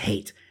 that is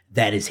hate.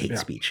 That is hate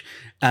speech.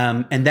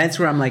 And that's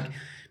where I'm like,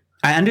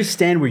 I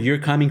understand where you're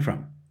coming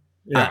from.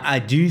 Yeah. I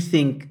do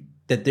think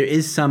that there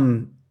is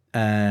some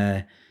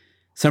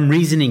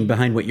reasoning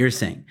behind what you're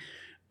saying,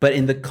 but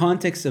in the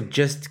context of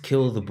just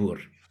kill the Boer,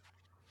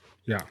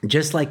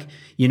 just like,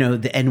 you know,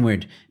 the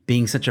N-word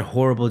being such a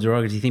horrible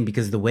derogatory thing,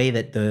 because the way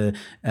that the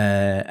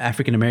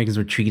African Americans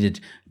were treated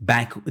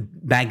back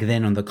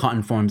then on the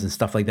cotton farms and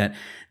stuff like that,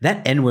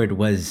 that N-word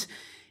was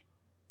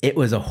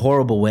a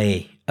horrible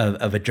way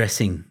of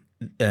addressing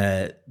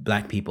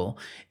Black people.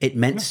 It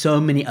meant so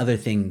many other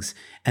things,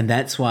 and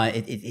that's why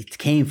it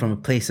came from a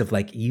place of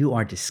like, you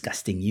are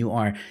disgusting, you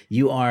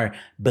are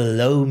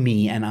below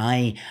me, and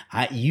I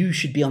you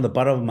should be on the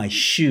bottom of my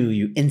shoe,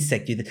 you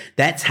insect.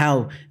 That's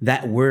how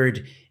that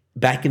word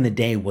back in the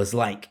day was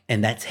like,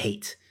 and that's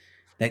hate.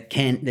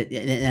 And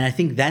I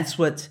think that's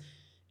what,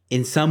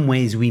 in some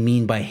ways, we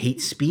mean by hate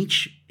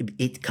speech.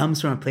 It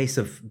comes from a place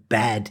of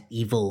bad,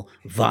 evil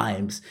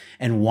vibes.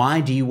 And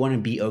why do you want to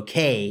be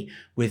okay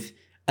with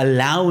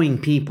allowing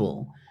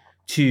people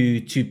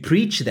to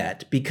preach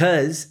that?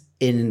 Because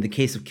in the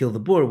case of Kill the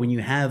Boer, when you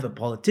have a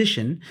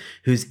politician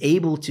who's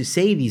able to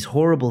say these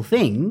horrible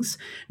things,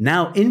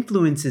 now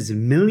influences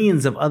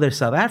millions of other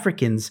South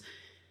Africans,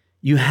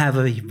 you have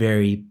a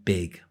very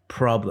big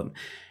problem.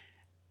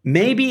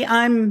 Maybe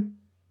I'm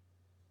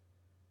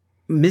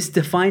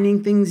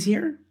misdefining things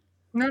here.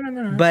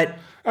 No. But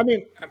I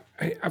mean,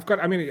 I've got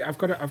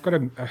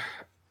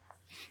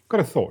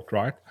a thought,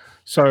 right?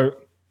 So,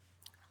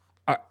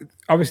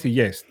 obviously,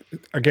 yes.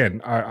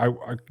 Again, I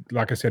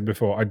like I said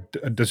before, I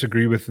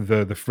disagree with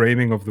the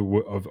framing of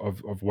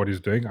what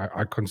he's doing.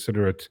 I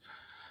consider it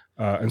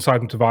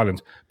incitement to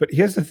violence. But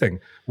here's the thing: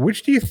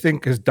 which do you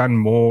think has done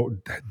more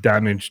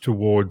damage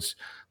towards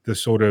the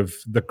sort of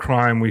the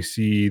crime we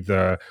see,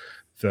 the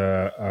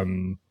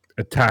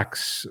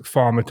attacks,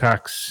 farm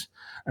attacks,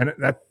 and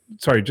that?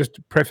 Sorry, just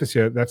to preface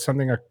here, that's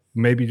something I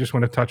maybe just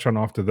want to touch on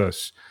after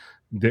this.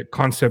 The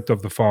concept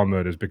of the farm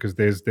murders, because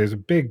there's a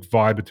big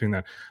vibe between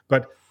that.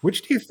 But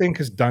which do you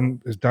think is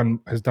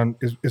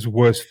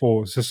worse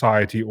for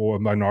society or a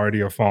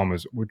minority of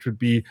farmers, which would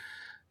be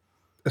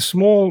a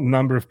small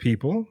number of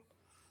people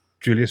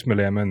Julius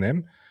Malema and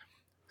them,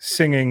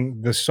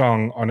 singing the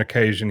song on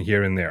occasion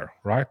here and there,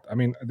 right? I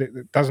mean,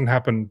 it doesn't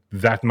happen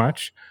that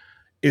much.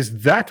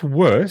 Is that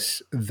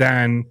worse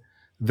than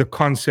the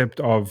concept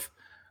of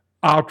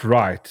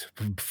outright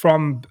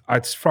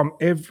it's from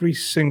every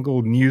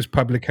single news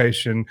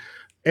publication,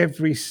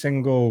 every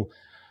single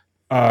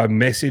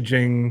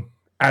messaging,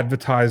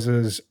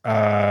 advertisers,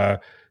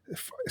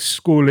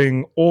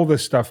 schooling, all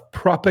this stuff,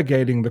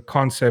 propagating the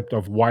concept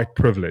of white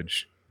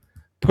privilege,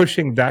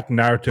 pushing that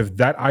narrative,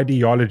 that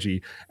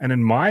ideology. And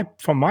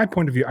from my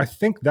point of view, I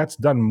think that's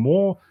done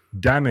more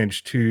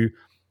damage to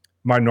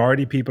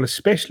minority people,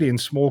 especially in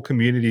small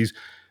communities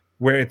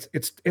where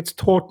it's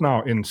taught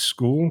now in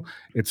school.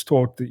 It's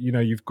taught that,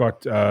 you've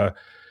got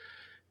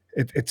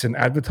it's in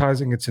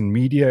advertising, it's in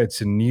media,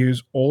 it's in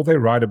news. All they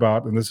write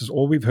about, and this is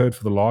all we've heard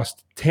for the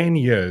last 10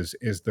 years,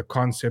 is the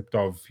concept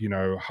of,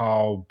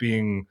 how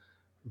being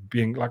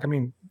like, I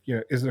mean,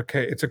 is it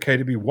okay? It's okay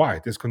to be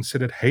white. It's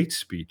considered hate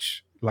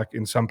speech, like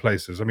in some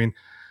places. I mean,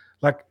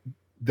 like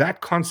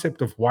that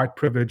concept of white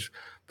privilege,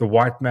 the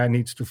white man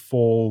needs to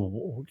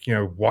fall,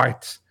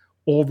 white,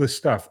 all this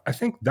stuff. I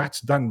think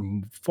that's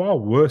done far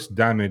worse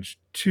damage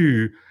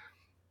to,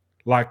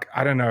 like,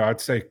 I don't know,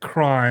 I'd say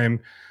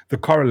crime, the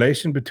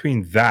correlation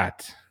between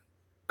that,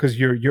 because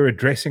you're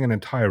addressing an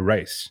entire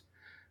race.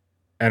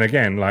 And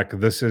again, like,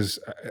 this is,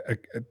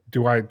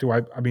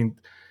 I mean,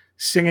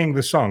 singing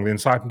the song, the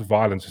incitement to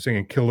violence, or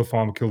singing kill the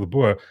farmer, kill the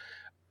Boer,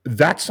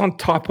 that's on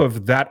top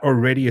of that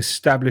already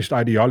established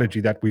ideology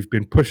that we've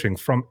been pushing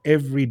from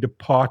every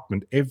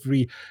department,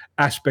 every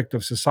aspect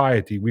of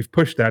society. We've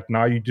pushed that.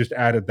 Now you just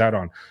added that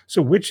on.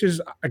 So, which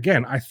is,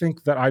 again, I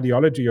think that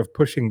ideology of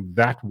pushing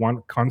that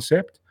one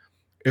concept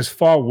is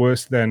far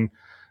worse than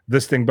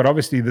this thing. But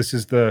obviously, this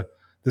is the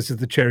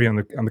cherry on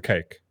the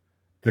cake.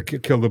 The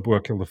kill the Boer,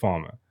 kill the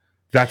farmer.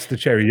 That's the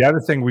cherry. The other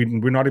thing we're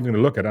not even going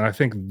to look at, and I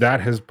think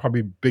that has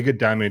probably bigger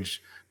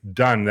damage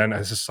done than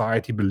a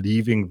society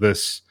believing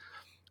this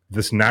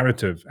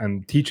narrative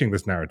and teaching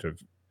this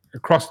narrative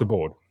across the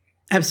board.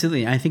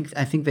 Absolutely. I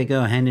think they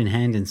go hand in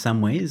hand in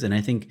some ways. And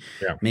I think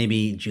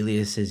maybe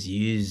Julius has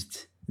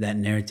used that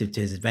narrative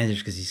to his advantage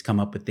because he's come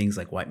up with things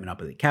like white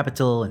monopoly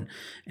capital,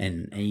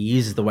 and he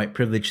uses the white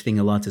privilege thing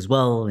a lot as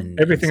well. And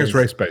everything is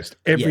race-based.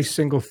 Every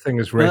single thing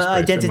is race-based.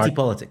 Identity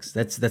politics.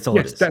 That's all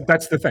it is.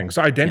 That's the thing.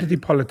 So identity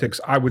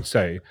politics, I would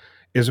say,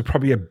 is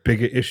probably a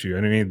bigger issue.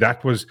 And I mean,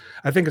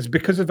 I think it's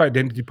because of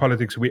identity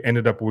politics we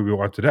ended up where we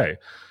are today.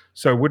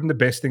 So wouldn't the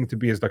best thing to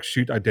be is like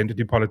shoot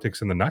identity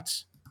politics in the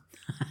nuts?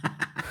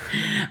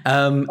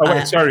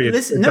 Sorry.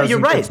 No, you're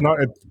right.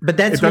 But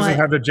it doesn't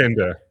have a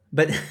gender.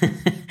 But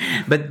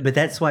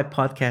that's why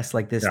podcasts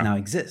like this now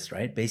exist,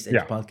 right? Based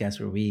Edge podcasts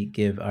where we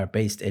give our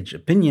based edge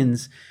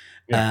opinions,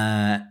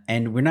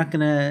 and we're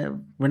gonna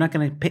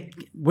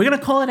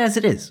call it as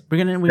it is.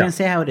 We're gonna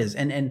say how it is,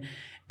 and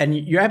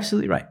you're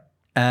absolutely right.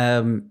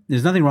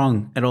 There's nothing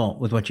wrong at all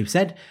with what you've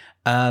said.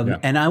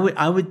 And I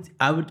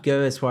would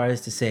go as far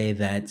as to say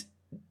that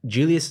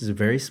Julius is a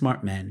very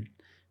smart man.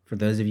 For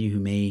those of you who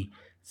may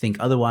think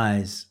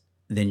otherwise,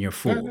 then you're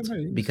fooled,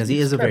 because he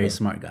is a very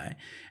smart guy,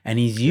 and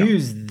he's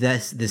used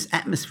this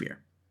atmosphere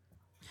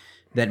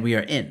that we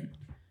are in,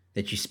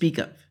 that you speak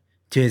of,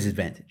 to his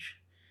advantage.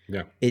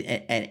 Yeah,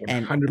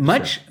 and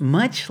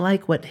much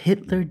like what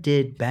Hitler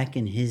did back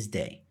in his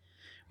day,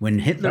 when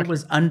Hitler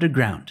was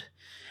underground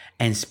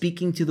and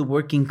speaking to the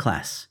working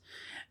class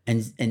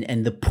and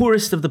the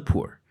poorest of the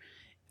poor,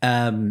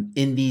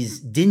 in these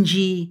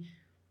dingy,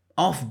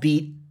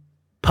 offbeat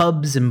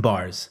pubs and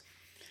bars.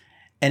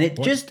 And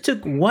it just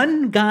took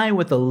one guy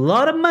with a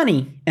lot of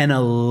money and a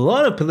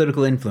lot of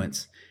political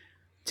influence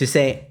to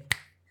say,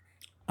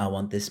 I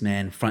want this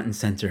man front and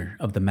center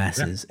of the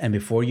masses. And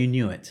before you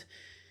knew it,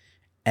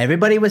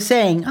 everybody was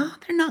saying, oh,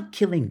 they're not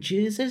killing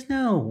Jews. There's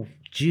no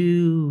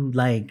Jew,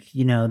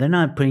 they're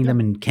not putting them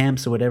in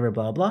camps or whatever,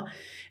 blah, blah.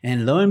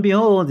 And lo and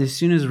behold, as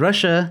soon as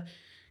Russia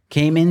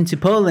came into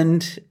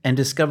Poland and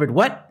discovered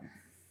what?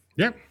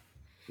 Yeah.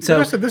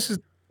 So this is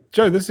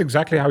Joe, this is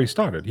exactly how he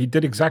started. He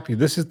did exactly,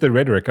 this is the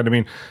rhetoric. And I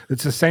mean,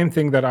 it's the same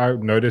thing that I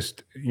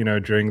noticed,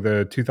 during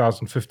the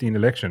 2015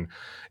 election.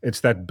 It's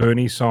that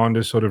Bernie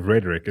Sanders sort of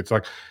rhetoric. It's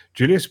like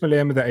Julius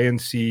Malema, the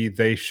ANC,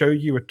 they show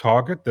you a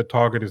target. The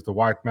target is the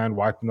white man,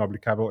 white monopoly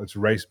capital. It's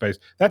race-based.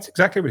 That's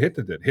exactly what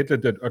Hitler did. Hitler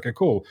did, okay,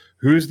 cool.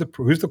 Who's the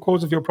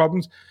cause of your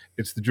problems?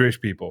 It's the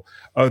Jewish people.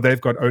 Oh, they've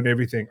own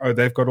everything. Oh,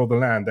 they've got all the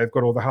land. They've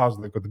got all the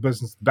houses. They've got the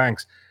business, the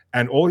banks.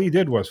 And all he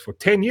did was, for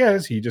 10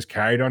 years, he just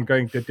carried on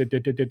going,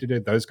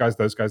 those guys.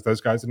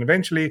 And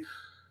eventually,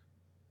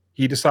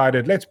 he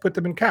decided, let's put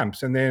them in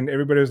camps. And then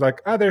everybody was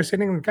like, oh, they're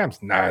sending them in camps.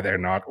 No, they're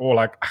not. Or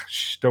like,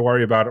 don't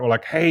worry about it. Or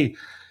like, hey,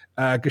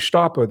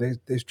 Gestapo,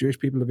 there's Jewish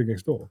people living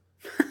next door.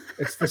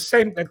 It's the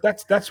same.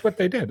 That's what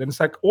they did. And it's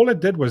like, all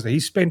it did was that he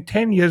spent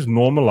 10 years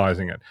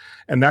normalizing it.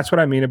 And that's what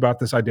I mean about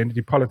this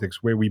identity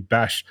politics, where we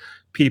bash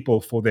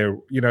people for their,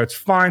 it's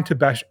fine to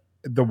bash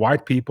the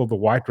white people, the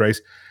white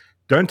race.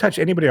 Don't touch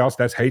anybody else.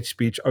 That's hate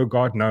speech. Oh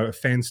God, no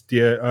offense,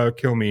 dear.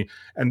 Kill me.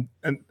 And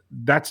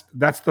that's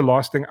the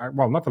last thing.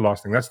 Well, not the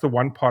last thing. That's the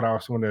one part I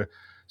also want to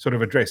sort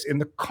of address in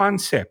the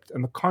concept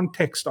and the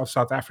context of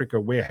South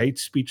Africa, where hate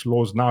speech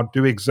laws now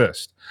do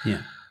exist.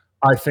 Yeah.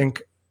 I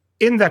think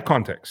in that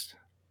context,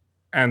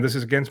 and this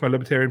is against my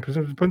libertarian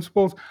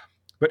principles,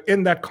 but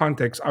in that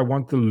context, I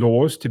want the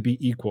laws to be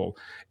equal.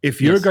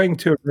 If you're going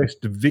to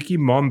arrest Vicky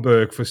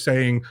Momberg for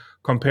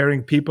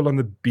comparing people on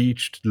the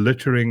beach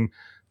littering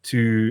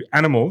to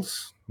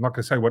animals, I'm not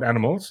going to say what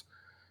animals,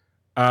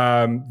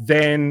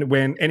 then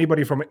when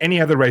anybody from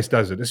any other race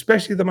does it,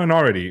 especially the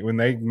minority, when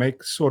they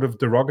make sort of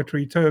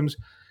derogatory terms,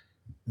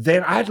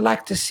 then I'd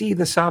like to see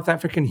the South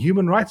African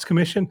Human Rights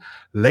Commission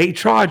lay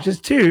charges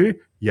too,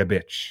 ya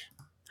bitch.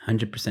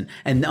 100%.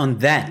 And on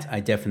that, I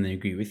definitely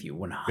agree with you,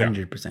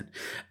 100%.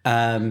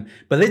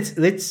 But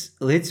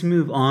let's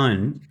move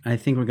on. I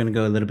think we're going to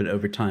go a little bit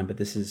over time, but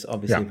this is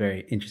obviously a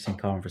very interesting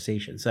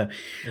conversation. So,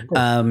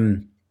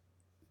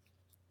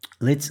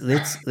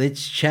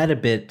 let's chat a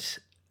bit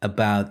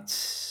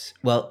about.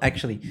 Well,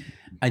 actually,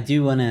 I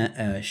do want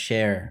to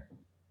share,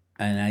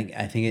 and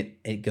I think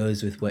it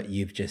goes with what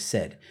you've just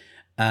said.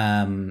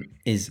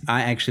 Is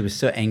I actually was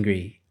so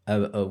angry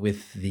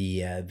with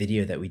the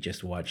video that we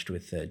just watched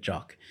with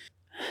Jock.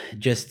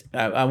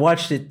 I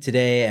watched it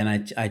today, and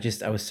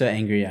I was so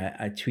angry.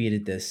 I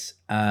tweeted this: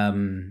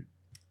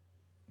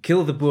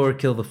 "Kill the Boer,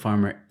 kill the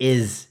farmer"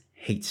 is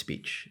hate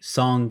speech.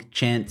 Song,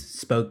 chant,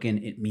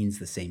 spoken, it means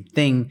the same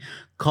thing.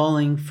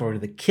 Calling for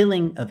the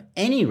killing of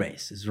any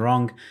race is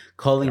wrong.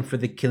 Calling for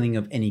the killing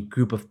of any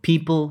group of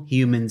people,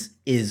 humans,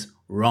 is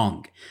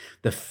wrong.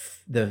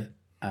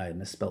 I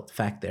misspelled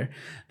fact there.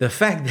 The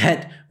fact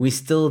that we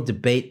still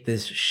debate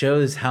this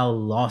shows how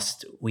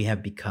lost we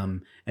have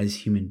become as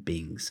human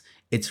beings.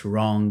 It's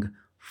wrong,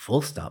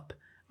 full stop.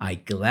 I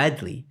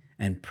gladly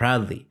and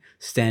proudly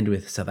stand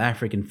with South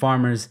African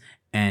farmers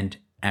and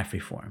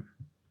AfriForum.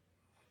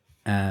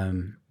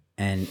 And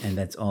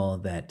that's all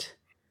that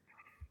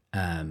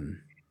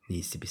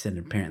needs to be said.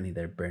 Apparently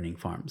they're burning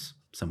farms.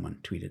 Someone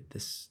tweeted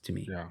this to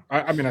me. Yeah,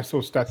 I mean, I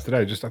saw stats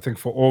today. Just I think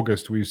for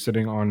August, we're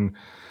sitting on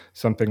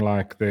something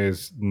like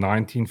there's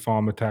 19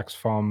 farm attacks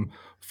from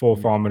 4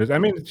 farmers. I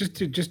mean, just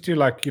to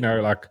like,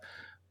 like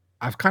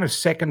I've kind of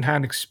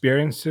secondhand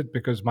experienced it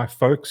because my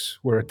folks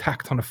were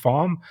attacked on a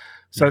farm.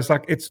 So it's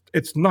like it's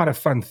not a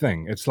fun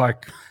thing. It's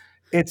like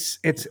it's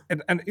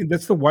and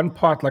that's the one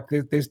part. Like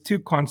there's 2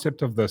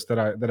 concepts of this that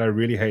I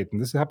really hate,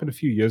 and this happened a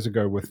few years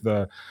ago with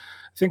I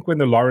think when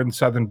the Lauren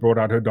Southern brought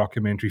out her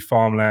documentary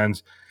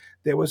Farmlands.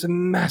 There was a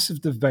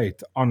massive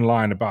debate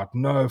online about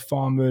no,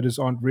 farm murders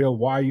aren't real.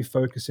 Why are you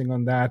focusing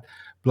on that?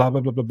 Blah,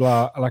 blah, blah, blah,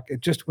 blah. Like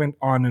it just went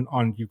on and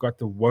on. You've got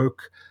the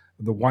woke,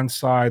 the one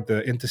side,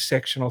 the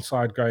intersectional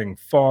side going,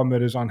 farm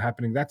murders aren't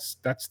happening. That's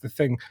the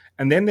thing.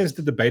 And then there's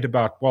the debate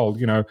about, well,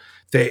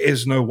 there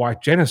is no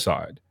white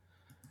genocide.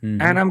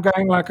 Mm-hmm. And I'm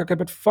going like, okay,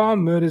 but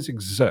farm murders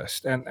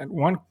exist. And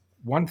one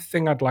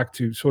thing I'd like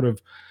to sort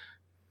of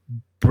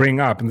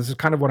bring up, and this is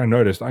kind of what I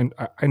noticed. I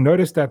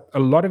noticed that a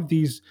lot of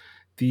these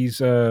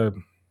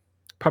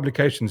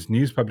publications,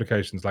 news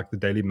publications like the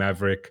Daily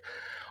Maverick,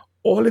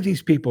 all of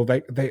these people,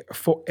 they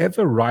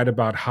forever write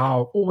about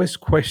how always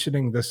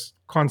questioning this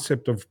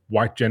concept of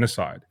white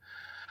genocide.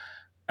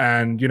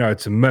 And,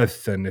 it's a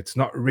myth and it's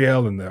not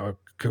real. And they're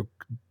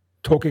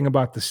talking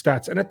about the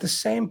stats. And at the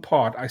same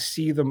part, I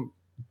see them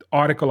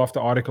article after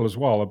article as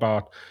well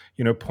about,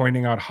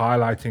 pointing out,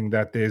 highlighting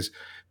that there's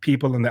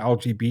people in the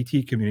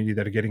LGBT community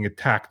that are getting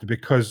attacked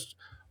because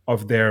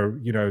of their,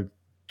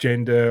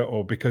 gender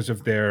or because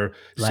of their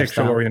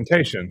sexual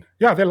orientation.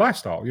 Yeah, their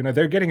lifestyle.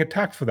 They're getting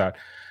attacked for that.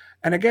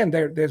 And again,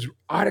 there's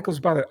articles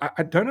about it.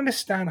 I don't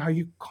understand how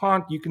you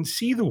can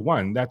see the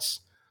one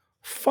that's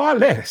far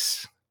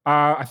less.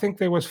 I think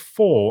there was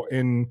 4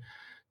 in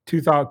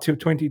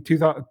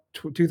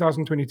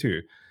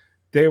 2022.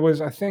 There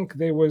was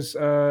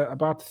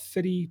about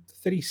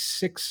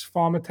 36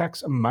 farm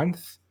attacks a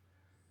month,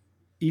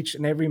 each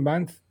and every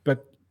month.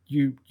 But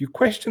you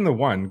question the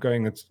one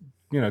going, it's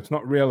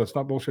not real, it's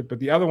not bullshit. But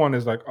the other one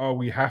is like, oh,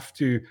 we have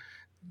to,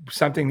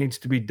 something needs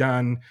to be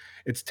done.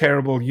 It's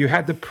terrible. You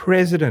had the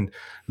president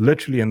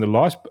literally in the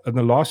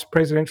last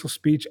presidential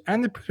speech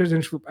and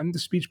the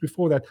speech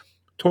before that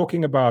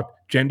talking about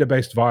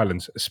gender-based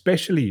violence,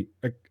 especially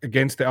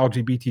against the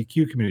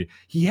LGBTQ community.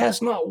 He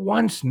has not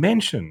once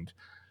mentioned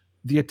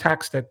the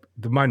attacks that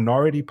the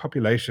minority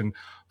population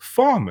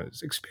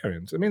farmers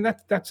experience. I mean,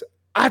 that's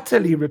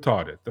utterly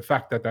retarded, the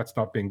fact that that's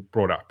not being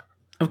brought up.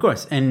 Of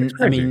course. And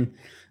I mean,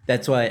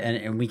 that's why,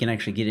 and we can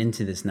actually get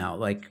into this now,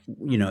 like,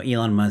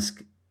 Elon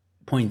Musk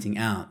pointing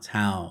out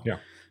how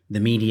the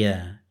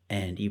media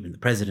and even the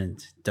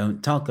president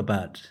don't talk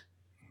about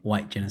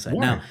white genocide.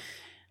 Why? Now,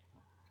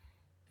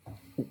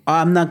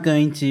 I'm not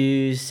going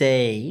to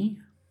say,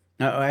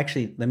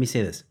 actually, let me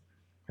say this.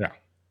 Yeah.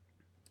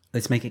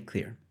 Let's make it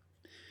clear.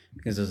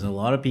 Because there's a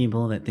lot of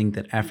people that think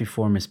that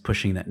AfriForum is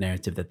pushing that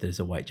narrative that there's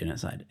a white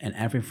genocide. And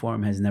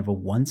AfriForum has never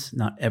once,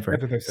 not ever,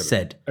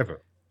 said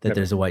that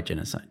there's a white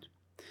genocide.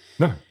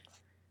 No.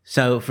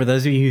 So for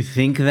those of you who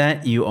think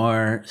that, you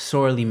are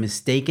sorely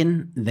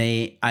mistaken.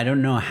 I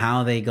don't know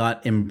how they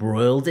got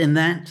embroiled in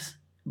that,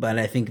 but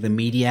I think the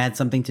media had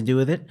something to do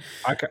with it.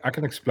 I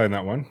can explain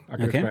that one. I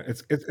can Okay.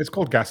 explain. It's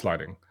called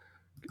gaslighting.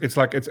 It's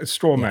like it's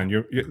straw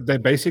man. They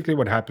basically,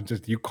 what happens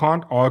is you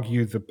can't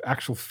argue the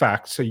actual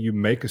facts, so you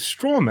make a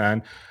straw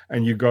man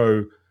and you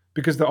go,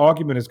 because the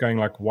argument is going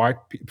like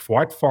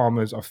white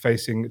farmers are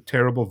facing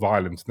terrible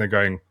violence, and they're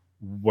going,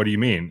 what do you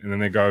mean? And then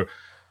they go,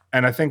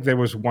 and I think there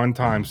was one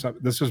time, so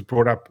this was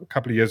brought up a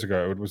couple of years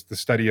ago. It was the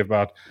study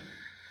about,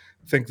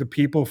 I think, the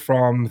people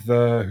from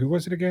who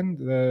was it again?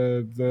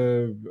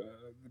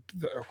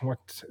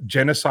 What,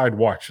 Genocide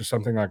Watch or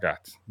something like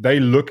that. They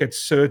look at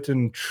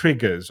certain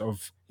triggers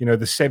of,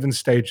 the 7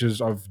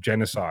 stages of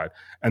genocide,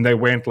 and they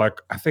went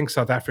like, I think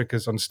South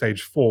Africa's on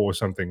stage 4 or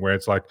something, where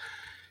it's like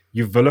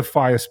you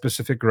vilify a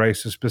specific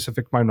race, a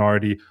specific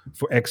minority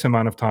for X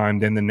amount of time,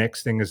 then the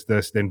next thing is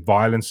this, then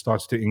violence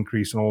starts to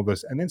increase and all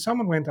this, and then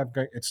someone went up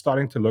going, it's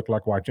starting to look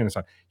like white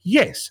genocide.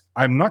 Yes,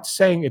 I'm not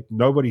saying it,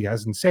 nobody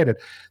hasn't said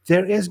it.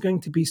 There is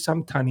going to be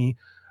some tunny,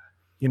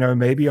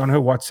 maybe on her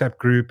WhatsApp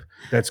group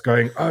that's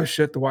going, oh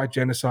shit, the white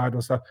genocide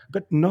or stuff.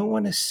 But no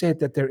one has said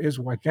that there is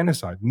white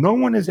genocide. No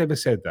one has ever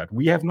said that.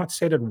 We have not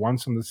said it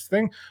once on this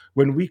thing.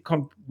 When we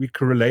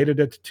correlated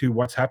it to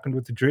what's happened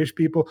with the Jewish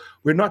people,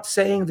 we're not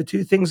saying the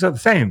two things are the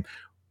same.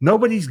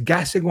 Nobody's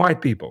gassing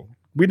white people.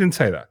 We didn't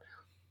say that.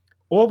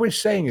 All we're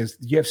saying is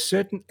you have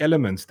certain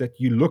elements that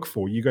you look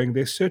for. You're going,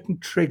 there's certain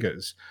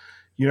triggers.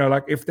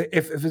 Like if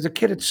there's a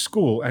kid at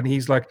school and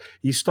he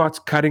starts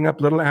cutting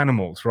up little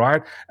animals,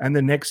 right? And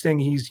the next thing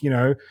he's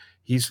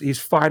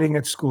fighting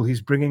at school,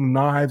 he's bringing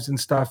knives and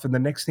stuff, and the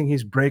next thing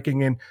he's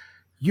breaking in,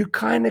 you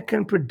kind of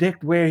can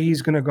predict where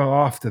he's going to go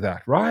after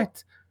that,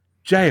 right?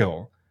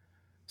 Jail.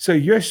 So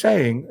you're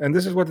saying, and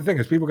this is what the thing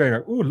is, people going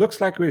like, "Ooh, looks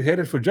like we're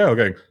headed for jail."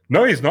 Going,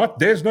 "No, he's not.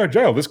 There's no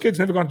jail. This kid's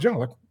never gone to jail."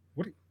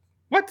 Like,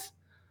 what?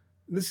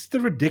 This is the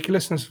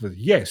ridiculousness of it.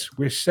 Yes,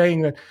 we're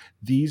saying that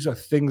these are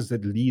things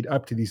that lead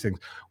up to these things.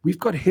 We've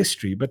got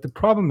history, but the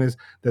problem is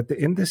that the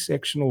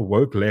intersectional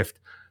woke left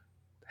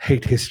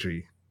hate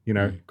history.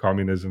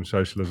 Communism,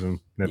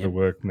 socialism, never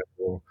worked, never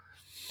will.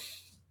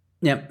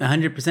 Yeah,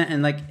 100%.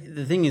 And like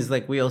the thing is,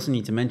 like, we also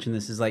need to mention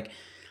this is like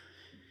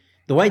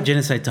the white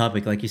genocide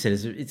topic, like you said,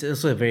 it's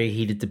also a very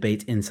heated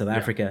debate in South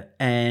Africa.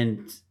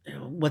 And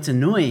what's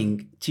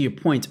annoying, to your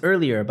point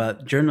earlier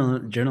about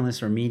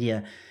journalists or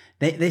media,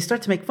 they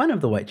start to make fun of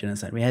the white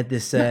genocide. We had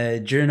this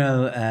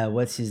journo,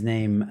 what's his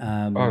name?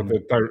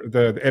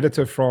 The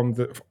editor from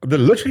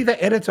literally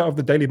the editor of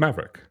the Daily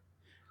Maverick.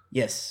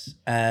 Yes,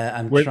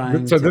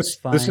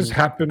 this has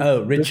happened.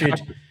 Oh,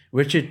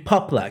 Richard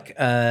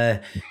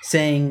Poplak,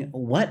 saying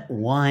what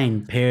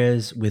wine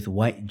pairs with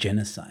white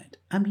genocide.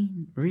 I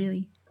mean,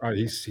 really? Oh,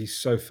 he's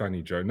so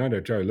funny, Joe. No,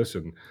 Joe,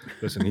 listen.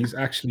 He's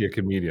actually a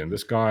comedian.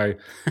 This guy,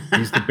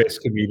 he's the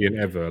best comedian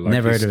ever. Like,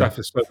 never his heard stuff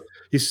of it.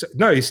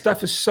 His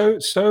stuff is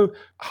so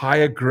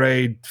higher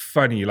grade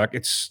funny.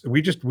 Like,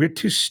 we're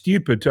too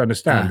stupid to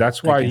understand.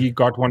 That's why he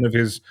got one of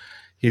his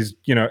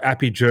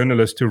appy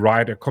journalists to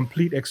write a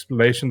complete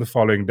explanation the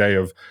following day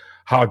of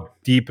how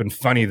deep and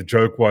funny the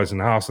joke was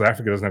and how South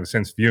Africa doesn't have a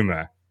sense of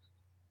humor.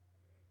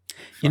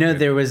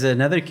 There was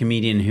another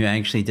comedian who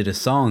actually did a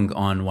song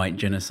on white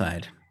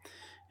genocide.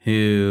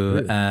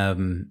 Who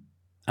I'm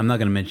not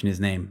going to mention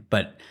his name,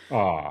 but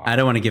I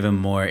don't want to give him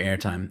more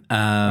airtime.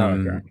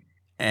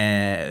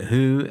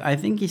 Who I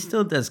think he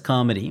still does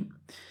comedy,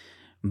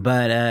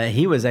 but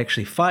he was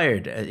actually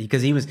fired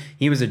because he was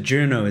a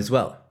journo as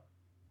well,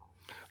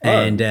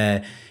 and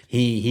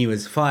he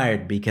was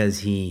fired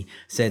because he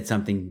said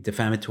something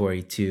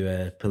defamatory to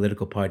a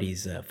political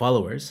party's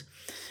followers,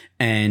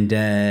 and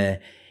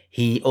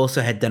he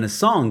also had done a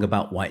song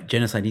about white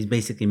genocide. He's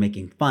basically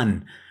making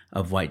fun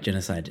of white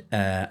genocide.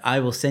 I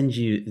will send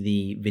you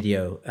the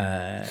video.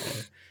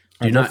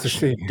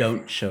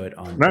 Don't show it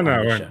on. No,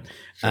 I won't.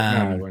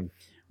 won't.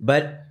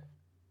 But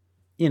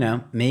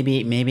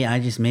maybe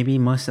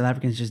most South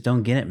Africans just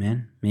don't get it,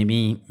 man.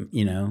 Maybe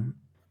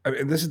I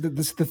mean, this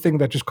is the thing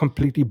that just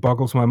completely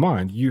boggles my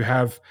mind. You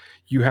have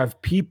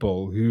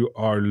people who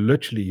are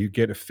literally, who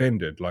get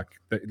offended, like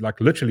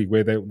literally,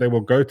 where they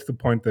will go to the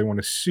point they want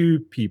to sue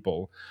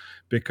people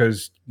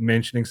because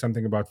mentioning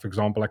something about, for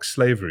example, like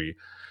slavery.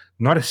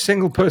 Not a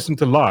single person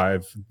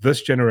alive,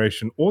 this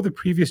generation or the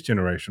previous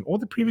generation or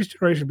the previous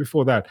generation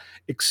before that,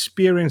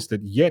 experienced it,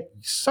 yet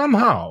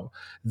somehow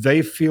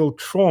they feel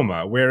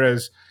trauma.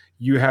 Whereas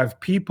you have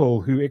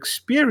people who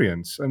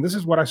experience, and this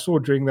is what I saw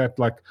during that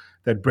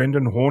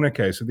Brendan Horner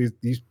case. So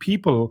these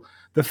people,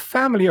 the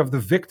family of the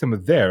victim are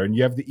there, and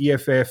you have the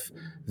EFF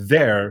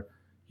there,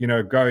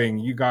 going,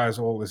 you guys,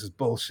 all this is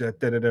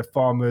bullshit,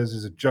 farmers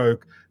is a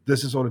joke,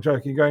 this is all a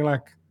joke. You're going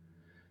like,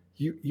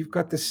 You've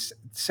got this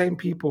same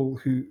people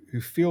who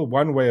feel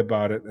one way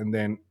about it, and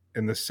then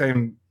in the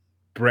same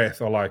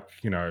breath are like,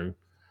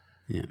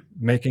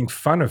 making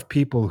fun of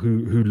people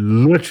who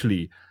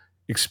literally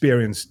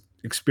experience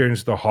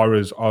the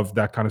horrors of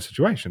that kind of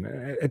situation.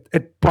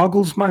 It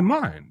boggles my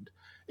mind.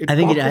 I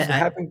think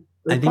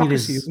it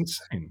is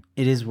insane.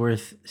 It is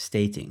worth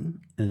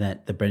stating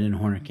that the Brendan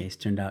Horner case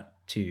turned out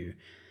to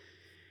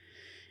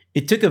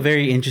It took a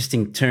very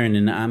interesting turn,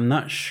 and I'm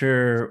not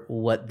sure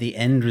what the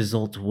end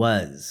result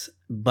was.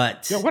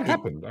 But Yeah, what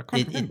happened? I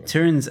can't remember. It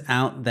turns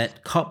out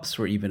that cops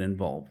were even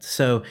involved.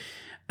 So,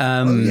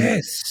 Oh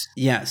yes.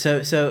 yeah.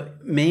 So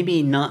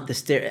maybe not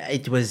the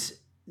It was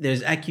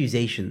there's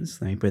accusations.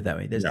 Let me put it that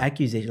way. There's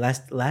accusations.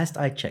 Last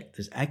I checked,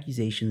 there's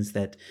accusations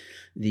that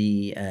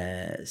the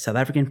South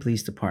African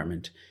Police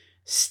Department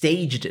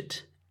staged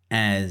it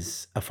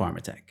as a farm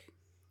attack.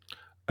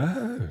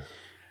 Oh.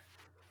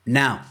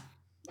 Now,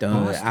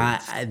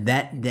 that's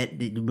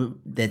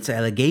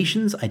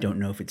allegations. I don't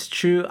know if it's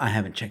true. I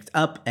haven't checked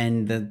up,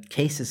 and the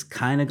case has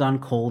kind of gone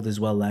cold as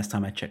well. Last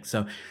time I checked,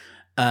 so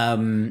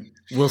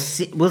we'll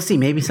see. We'll see.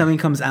 Maybe something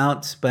comes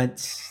out, but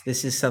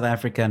this is South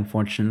Africa,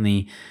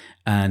 unfortunately.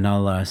 Not a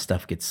lot of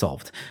stuff gets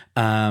solved.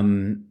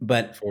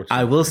 But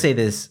I will say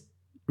this: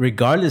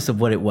 regardless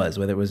of what it was,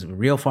 whether it was a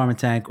real farm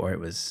attack or it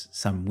was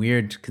some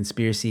weird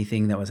conspiracy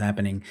thing that was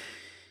happening,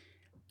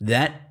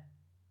 that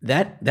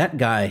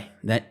guy,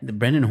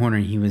 Brendan Horner,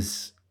 he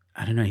was,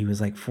 I don't know, he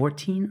was like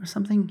 14 or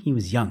something. He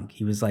was young.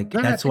 He was like,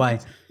 No, that's why.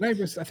 I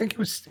think he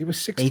was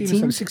 16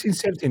 18? or 16,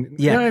 17.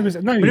 Yeah. No, he was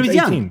 18.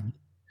 Young.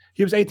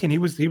 He was 18. He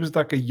was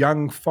like a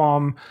young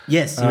farm.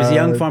 Yes, he was a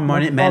young farm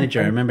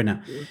manager. I remember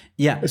now.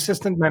 Yeah.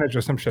 Assistant manager,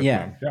 some shit.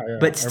 Yeah. Yeah.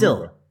 But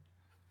still,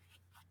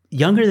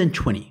 younger than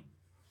 20.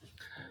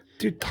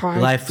 Dude,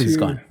 life is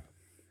gone.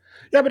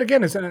 Yeah, but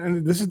again,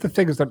 and this is the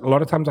thing, is that a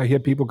lot of times I hear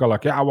people go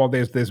like, yeah, well,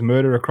 there's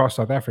murder across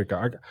South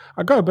Africa.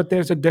 I go, but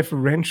there's a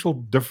differential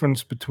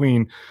difference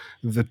between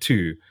the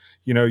two.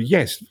 You know,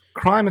 yes,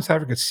 crime in South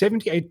Africa,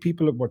 78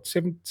 people,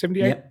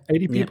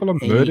 80 people are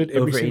murdered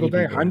every single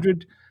day,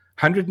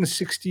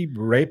 160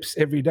 rapes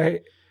every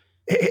day.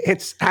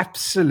 It's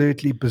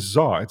absolutely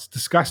bizarre. It's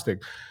disgusting.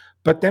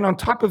 But then on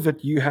top of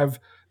it, you have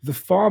the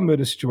farm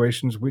murder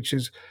situations, which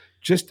is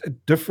just a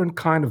different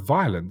kind of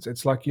violence.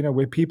 It's like, you know,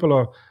 where people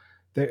are,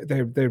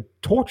 they're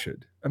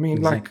tortured. I mean,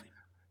 Exactly. like,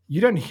 you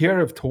don't hear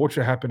of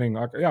torture happening.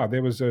 Like, yeah,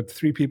 there was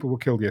 3 people were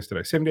killed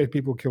yesterday. 78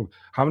 people killed.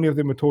 How many of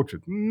them were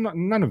tortured?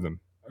 None of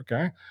them.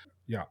 Okay.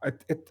 Yeah.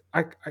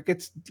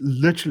 It's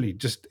literally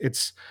just,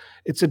 it's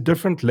a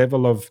different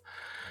level of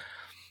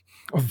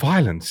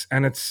violence,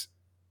 and it's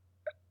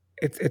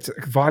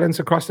violence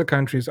across the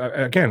countries.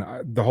 Again,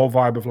 the whole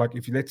vibe of like,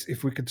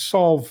 if we could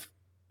solve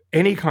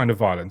any kind of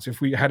violence,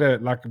 if we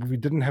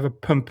didn't have a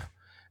pimp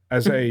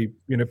as a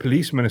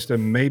police minister,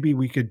 maybe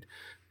we could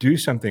do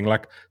something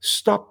like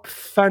stop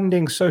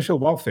funding social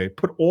welfare,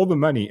 put all the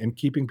money in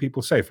keeping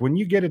people safe. When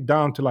you get it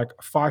down to like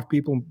 5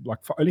 people,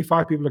 only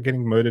 5 people are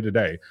getting murdered a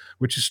day,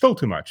 which is still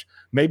too much.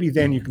 Maybe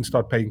then you can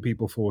start paying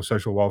people for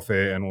social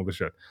welfare and all the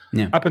shit.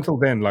 Yeah. Up until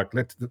then, like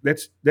let's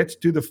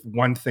do the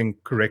one thing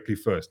correctly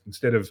first,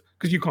 instead of,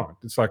 because you can't.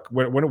 It's like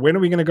when are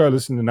we going to go,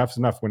 listen, enough's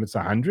enough, when it's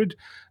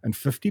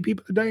 150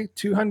 people a day,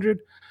 200?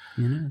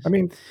 I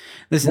mean,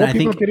 listen, more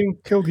people are getting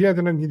killed here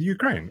than in the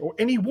Ukraine or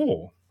any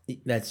war.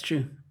 That's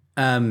true.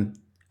 And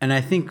I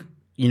think,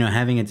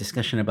 having a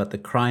discussion about the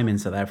crime in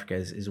South Africa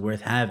is worth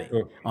having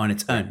on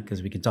its own,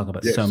 because we can talk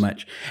about so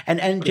much.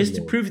 And just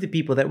to prove to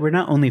people that we're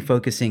not only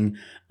focusing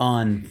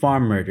on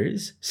farm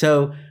murders.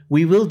 So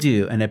we will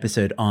do an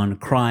episode on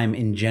crime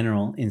in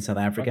general in South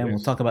Africa, and we'll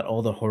talk about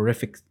all the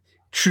horrific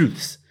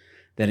truths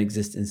that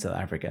exist in South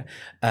Africa,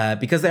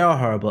 because they are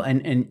horrible.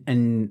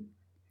 And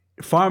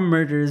farm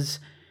murders...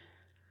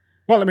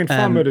 Well, I mean,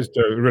 farm murders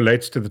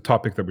relates to the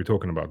topic that we're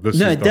talking about.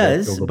 It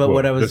does. But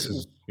what I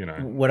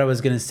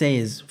was going to say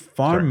is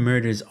farm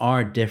murders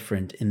are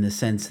different in the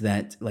sense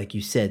that, like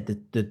you said,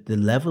 the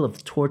level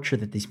of torture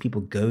that these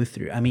people go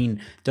through. I mean,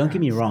 don't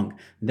get me wrong.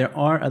 There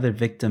are other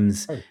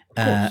victims of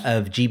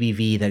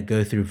GBV that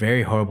go through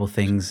very horrible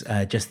things.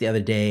 Just the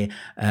other day,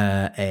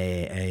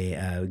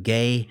 a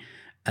gay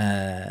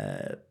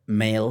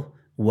male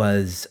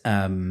was...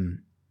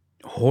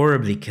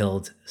 horribly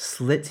killed,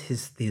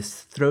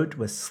 his throat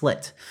was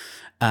slit,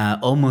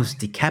 almost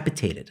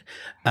decapitated,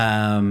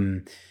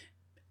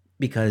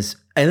 because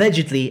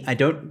allegedly,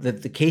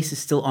 the case is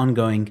still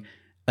ongoing,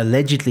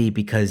 allegedly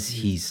because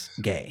he's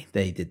gay.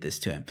 They did this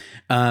to him.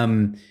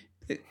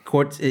 The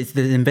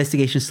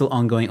investigation is still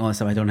ongoing, all that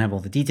stuff. I don't have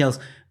all the details,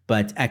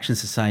 but Action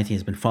Society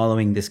has been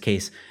following this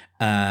case,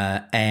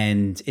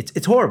 and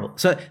it's horrible.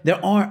 So there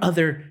are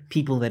other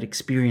people that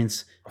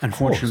experience,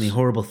 unfortunately,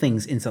 horrible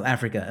things in South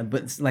Africa.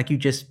 But like you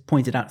just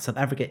pointed out, South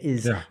Africa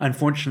is,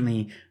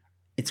 unfortunately,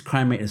 its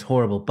crime rate is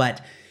horrible.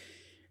 But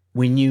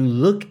when you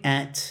look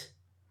at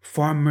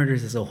farm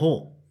murders as a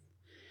whole,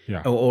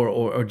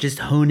 or just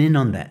hone in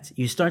on that,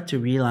 you start to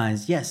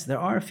realize, yes, there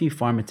are a few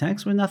farm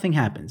attacks where nothing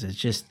happens. It's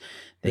just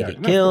they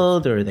get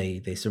killed or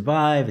they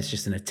survive. It's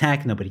just an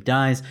attack. Nobody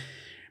dies.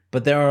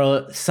 But there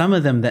are some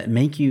of them that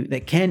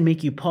can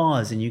make you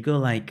pause, and you go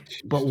like,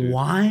 but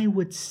why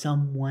would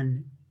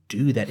someone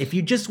do that? If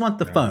you just want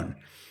the phone,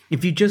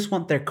 if you just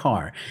want their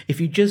car, if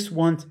you just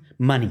want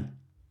money,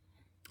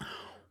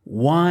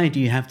 why do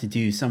you have to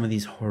do some of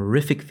these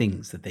horrific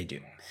things that they do?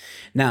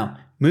 Now,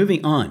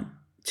 moving on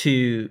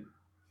to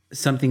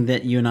something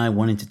that you and I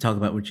wanted to talk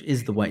about, which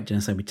is the white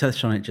genocide. We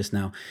touched on it just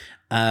now.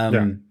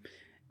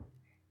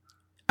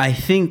 I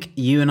think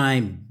you and I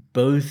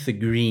both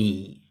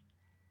agree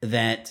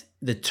that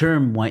the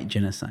term white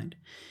genocide,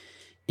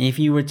 if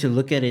you were to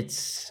look at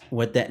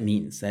what that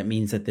means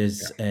that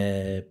there's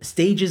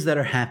stages that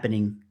are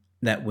happening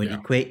that would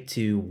equate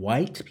to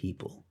white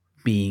people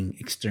being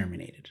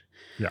exterminated.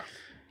 Yeah.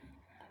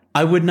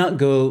 I would not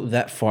go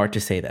that far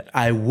to say that.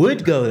 I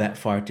would go that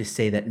far to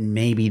say that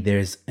maybe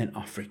there's an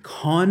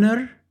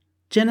Afrikaner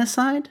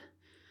genocide,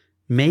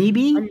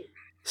 maybe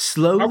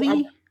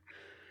slowly.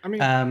 I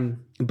mean,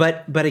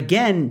 but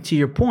again, to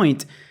your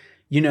point,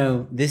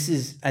 this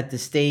is at the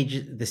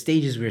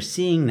stages we're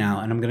seeing now,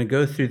 and I'm going to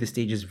go through the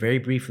stages very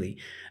briefly.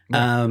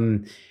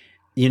 It's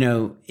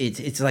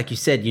like you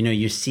said,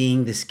 you're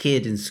seeing this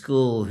kid in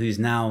school who's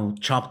now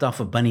chopped off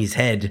a bunny's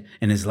head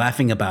and is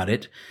laughing about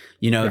it.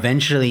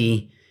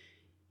 Eventually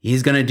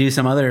he's going to do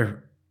some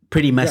other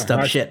pretty messed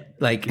up shit.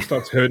 Like he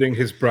starts hurting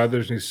his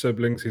brothers and his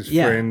siblings, his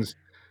friends.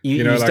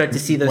 You start to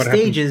see those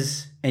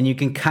stages, and you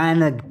can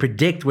kind of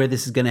predict where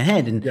this is going to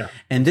head.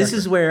 And this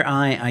is where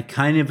I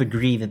kind of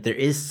agree that there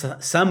is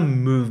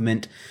some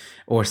movement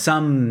or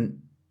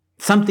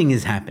something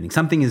is happening,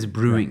 something is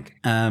brewing.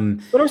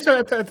 But also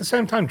at the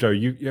same time, Joe,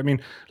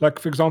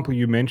 for example,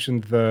 you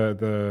mentioned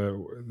the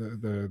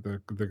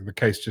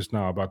case just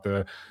now about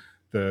the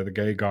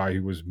gay guy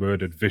who was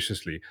murdered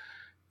viciously.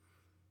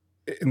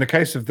 In the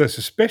case of this,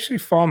 especially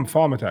farm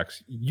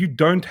attacks, you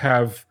don't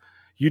have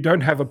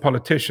a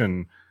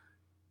politician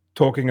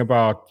talking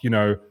about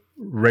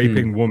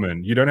raping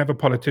women. You don't have a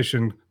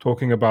politician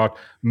talking about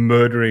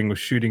murdering or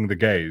shooting the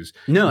gays.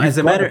 No, as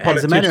a matter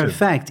of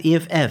fact,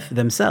 EFF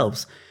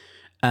themselves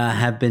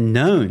have been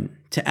known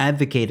to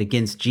advocate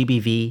against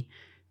GBV,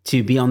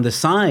 to be on the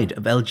side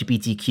of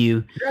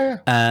LGBTQ,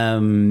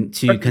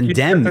 to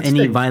condemn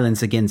any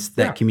violence against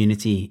that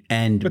community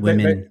and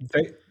women.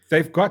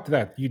 They've got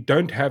that. You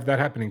don't have that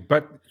happening,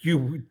 but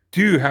you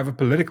do have a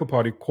political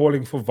party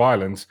calling for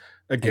violence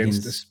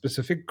against a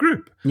specific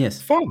group.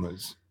 Yes,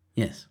 farmers.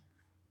 Yes,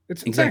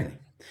 it's insane.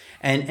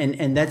 Exactly.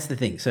 And that's the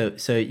thing. So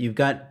you've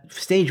got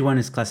stage one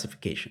is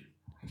classification,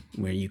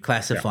 where you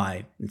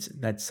classify.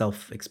 That's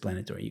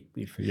self-explanatory.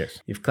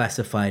 You've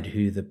classified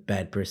who the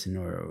bad person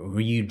or who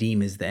you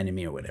deem as the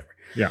enemy or whatever.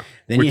 Yeah.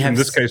 Then Which you have in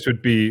this case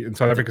would be, in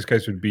South Africa's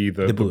case, would be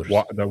the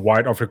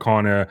white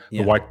Afrikaner,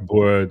 the white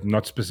Boer,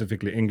 not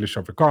specifically English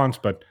Afrikaans,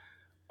 but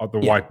the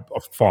white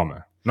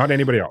farmer, not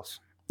anybody else.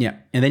 Yeah.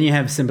 And then you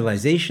have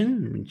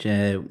symbolization, which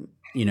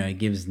it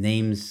gives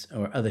names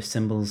or other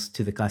symbols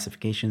to the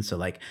classification. So,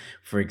 like,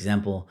 for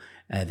example,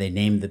 they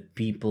name the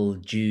people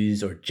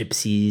Jews or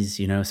gypsies.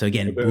 So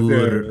again,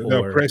 the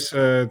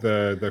oppressor,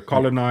 the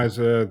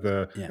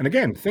colonizer, and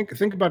again,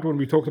 think about when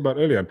we talked about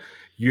earlier.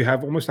 You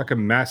have almost like a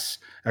mass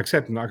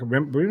acceptance. I can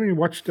remember when we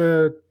watched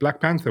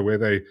Black Panther, where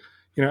they,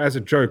 as a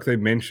joke, they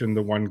mentioned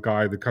the one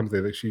guy that comes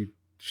there that she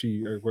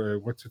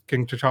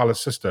King T'Challa's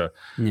sister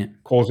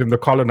calls him the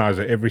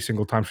colonizer every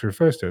single time she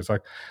refers to it. It's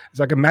like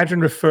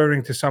imagine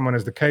referring to someone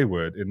as the K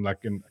word in a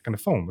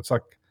film. It's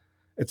like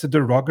it's a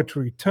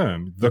derogatory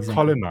term. The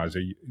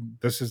colonizer.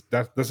 This is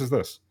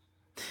this.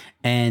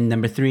 And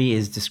number 3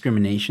 is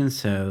discrimination.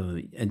 So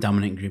a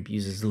dominant group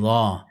uses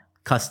law,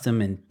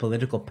 custom, and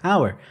political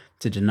power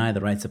to deny the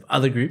rights of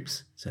other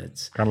groups. So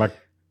it's kind of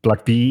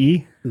like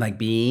BE. Like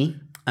BE.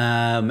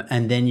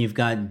 And then you've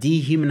got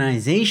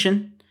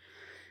dehumanization.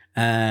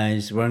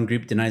 One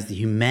group denies the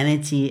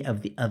humanity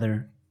of the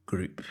other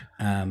group.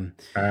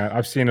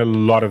 I've seen a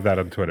lot of that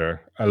on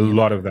Twitter. A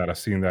lot of that. I've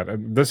seen that.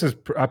 This is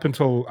up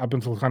until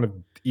kind of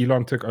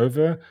Elon took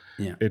over.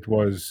 Yeah. It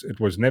was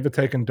never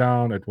taken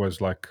down. It was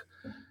like,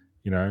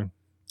 the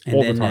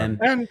time.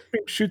 And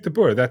shoot the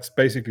Boer. That's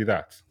basically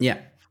that. Yeah.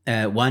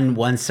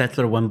 One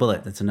settler, one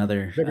bullet. That's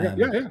another.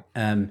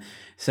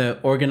 So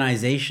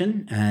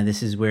organization.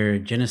 This is where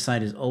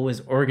genocide is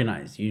always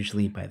organized,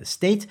 usually by the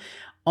state,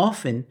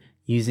 often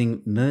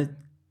using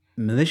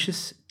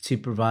militias to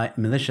provide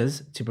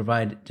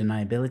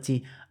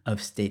deniability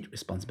of state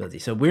responsibility.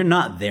 So we're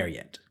not there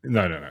yet.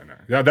 No.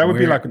 Yeah, that would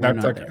be like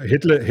that's like there.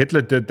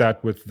 Hitler did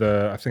that with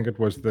I think it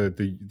was the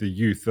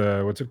youth.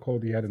 What's it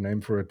called? He had a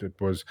name for it. It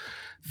was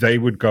they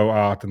would go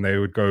out and they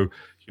would go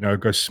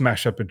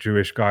smash up a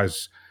Jewish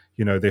guy's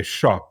their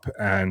shop,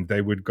 and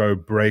they would go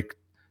break.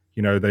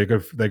 They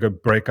go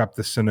break up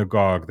the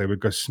synagogue. They would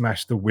go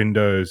smash the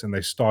windows, and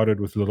they started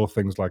with little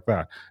things like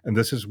that. And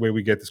this is where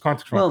we get this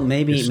context from. Well,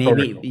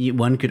 maybe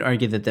one could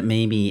argue that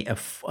maybe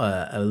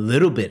a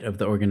little bit of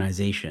the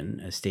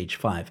organization, stage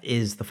 5,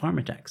 is the farm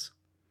attacks.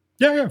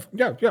 Yeah.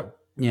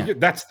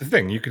 That's the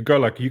thing. You could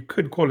call it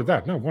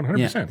that. No,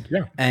 100%.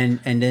 Yeah. And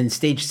then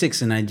stage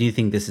 6, and I do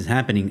think this is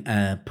happening.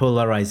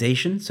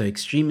 Polarization. So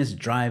extremists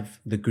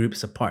drive the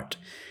groups apart.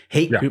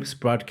 Hate groups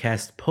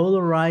broadcast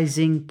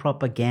polarizing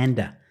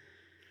propaganda.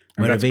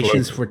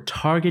 Motivations for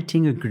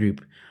targeting a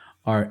group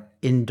are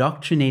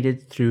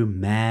indoctrinated through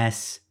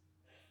mass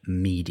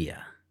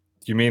media.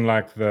 You mean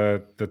like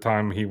the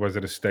time he was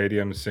at a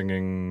stadium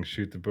singing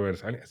 "Shoot the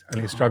Birds"? Only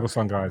a struggle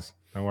song, guys.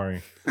 Don't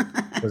worry.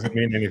 Doesn't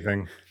mean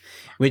anything.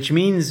 which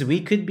means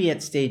we could be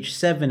at stage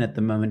 7 at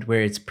the moment,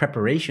 where it's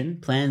preparation.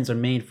 Plans are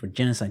made for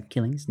genocide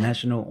killings,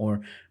 national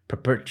or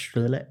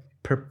perpetrator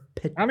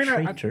I mean,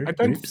 I don't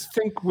groups.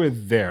 think we're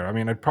there. I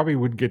mean, it probably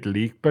would get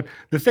leaked. But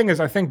the thing is,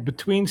 I think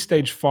between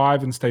stage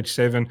 5 and stage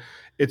 7,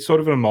 it's sort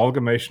of an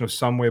amalgamation of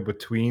somewhere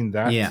between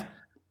that. Yeah.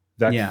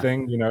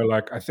 Thing,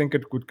 like I think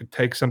it could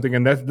take something,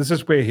 and this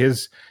is where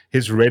his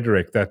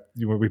rhetoric that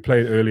we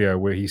played earlier,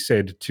 where he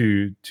said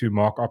to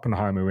Mark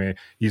Oppenheimer, where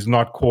he's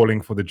not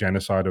calling for the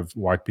genocide of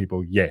white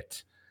people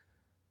yet.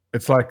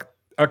 It's like,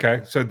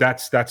 okay, so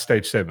that's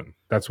stage 7.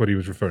 That's what he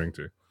was referring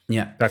to.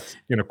 Yeah, that's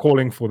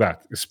calling for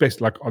that,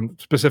 especially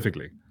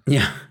specifically.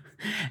 Yeah.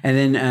 And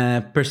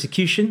then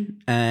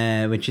persecution,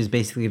 which is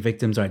basically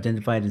victims are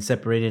identified and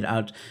separated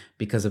out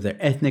because of their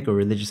ethnic or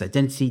religious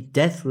identity.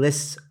 Death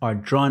lists are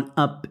drawn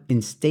up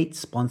in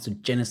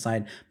state-sponsored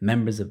genocide.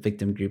 Members of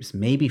victim groups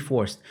may be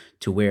forced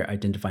to wear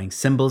identifying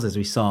symbols, as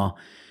we saw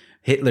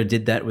Hitler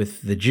did that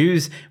with the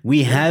Jews.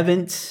 We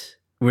haven't.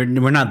 We're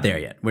not there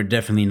yet. We're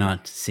definitely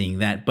not seeing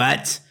that,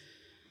 but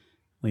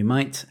we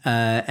might.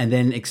 And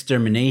then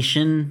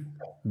extermination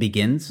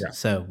begins,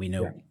 so we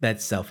know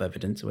that's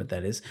self-evident what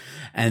that is.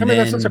 And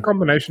that's a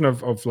combination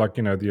of like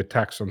the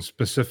attacks on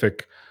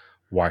specific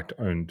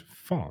white-owned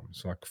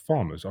farms, like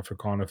farmers,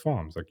 Afrikaner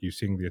farms. Like you're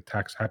seeing the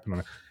attacks happen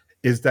on.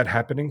 Is that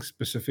happening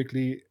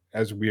specifically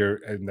as we're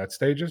in that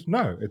stages?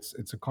 No, it's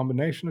a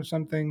combination of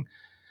something.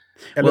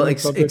 Well,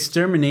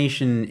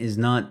 extermination is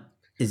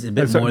a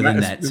bit more than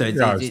that. So it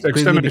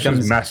quickly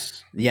becomes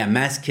mass. Yeah,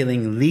 mass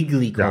killing,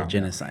 legally called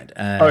genocide.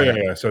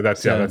 So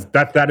that's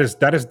that is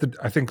the,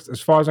 I think,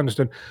 as far as I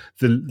understood,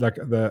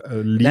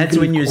 the that's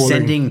when you're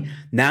sending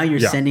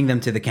them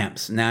to the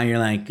camps. Now you're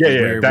like,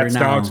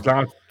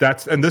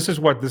 that's and this is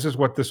what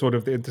the sort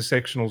of the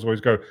intersectionals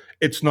always go.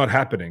 It's not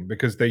happening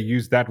because they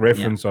use that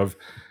reference of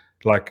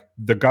like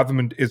the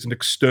government isn't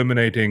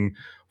exterminating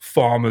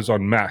farmers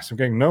en masse.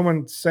 Okay, no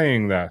one's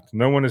saying that.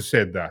 No one has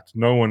said that.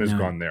 No one has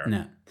gone there.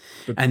 No.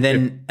 But and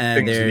then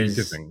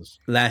there's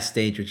last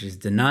stage, which is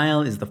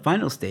denial, is the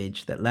final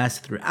stage that lasts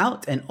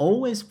throughout and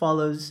always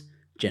follows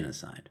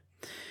genocide.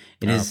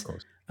 It is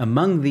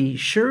among the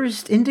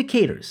surest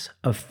indicators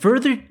of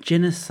further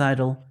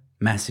genocidal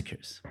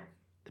massacres.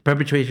 The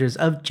perpetrators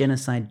of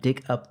genocide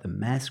dig up the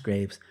mass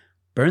graves,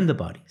 burn the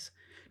bodies,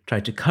 try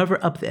to cover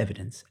up the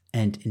evidence,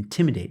 and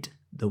intimidate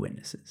the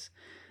witnesses.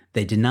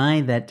 They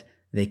deny that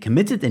they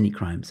committed any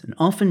crimes and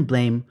often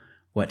blame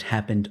what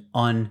happened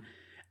on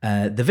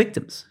the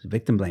victims,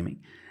 victim blaming.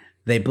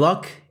 They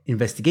block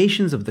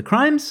investigations of the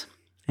crimes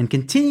and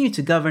continue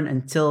to govern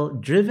until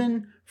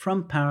driven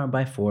from power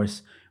by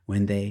force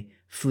when they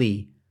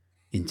flee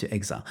into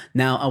exile.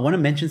 Now, I want to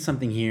mention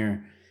something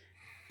here.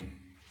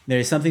 There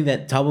is something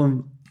that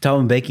Thabo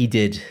Mbeki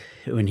did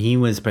when he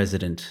was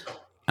president.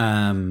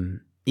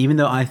 Even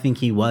though I think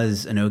he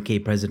was an okay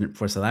president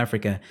for South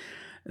Africa,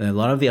 a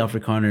lot of the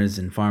Afrikaners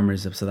and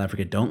farmers of South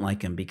Africa don't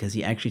like him because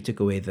he actually took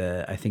away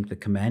the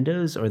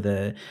commandos, or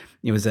it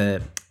was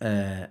a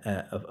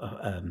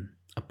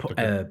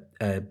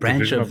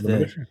branch of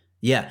the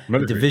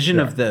division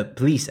of the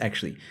police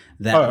actually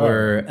that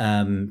were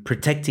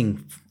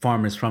protecting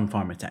farmers from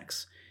farm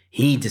attacks.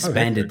 He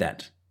disbanded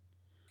that.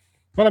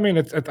 Well, I mean,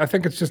 I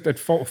think it's just, it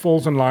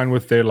falls in line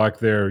with their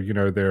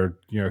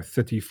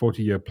 30,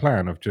 40 year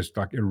plan of just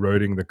like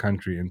eroding the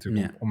country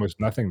into almost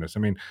nothingness. I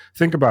mean,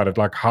 think about it.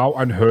 Like, how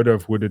unheard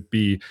of would it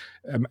be?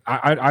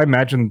 I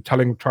imagine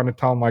trying to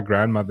tell my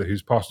grandmother,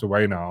 who's passed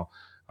away now,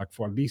 like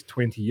for at least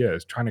 20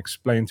 years, trying to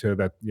explain to her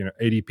that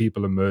 80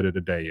 people are murdered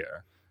a day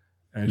here,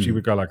 and she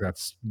would go like,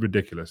 "That's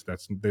ridiculous.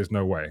 There's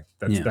no way.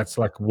 That's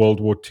like World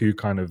War II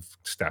kind of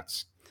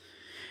stats."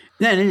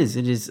 Yeah, it is.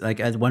 It is like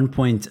at one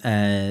point,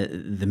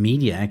 the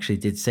media actually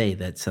did say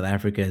that South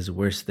Africa is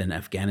worse than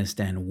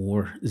Afghanistan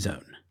war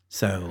zone.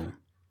 So,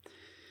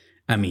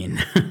 I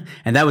mean,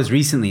 and that was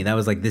recently. That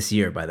was like this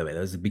year, by the way. That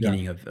was the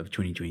beginning of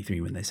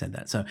 2023 when they said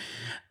that. So,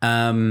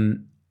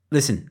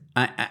 listen,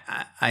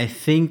 I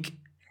think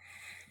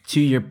to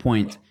your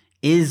point,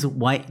 is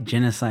white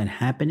genocide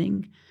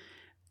happening?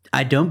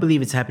 I don't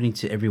believe it's happening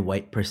to every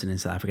white person in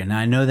South Africa. Now,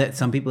 I know that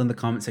some people in the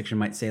comment section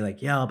might say like,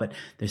 yeah, but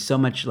there's so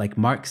much, like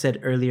Mark said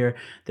earlier,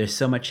 there's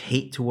so much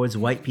hate towards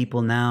white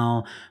people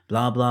now,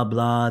 blah, blah,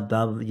 blah,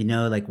 blah,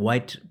 like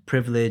white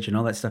privilege and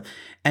all that stuff.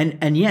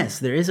 And yes,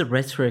 there is a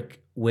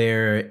rhetoric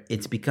where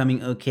it's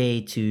becoming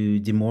okay to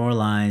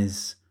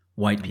demoralize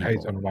white people.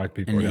 Hate on white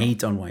people. And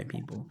hate on white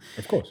people.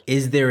 Of course.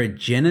 Is there a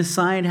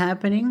genocide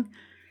happening?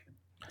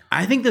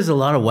 I think there's a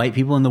lot of white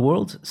people in the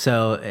world,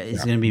 so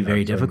it's going to be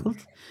very difficult.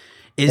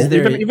 Is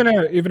there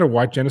even a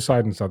white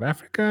genocide in South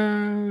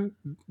Africa?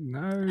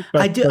 No.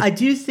 I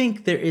do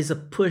think there is a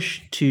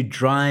push to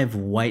drive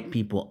white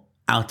people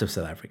out of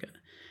South Africa.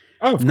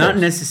 Oh, of not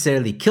course.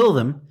 necessarily kill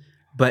them,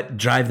 but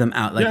drive them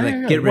out.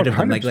 Get rid of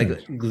them. Like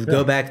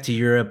go back to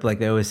Europe, like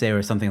they always say,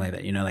 or something like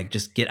that. Like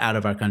just get out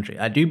of our country.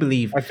 I do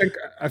believe. I think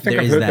I've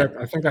heard that.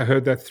 I think I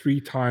heard that 3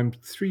 times.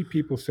 3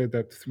 people said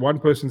that. One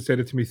person said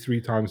it to me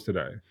 3 times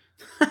today.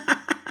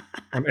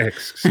 I'm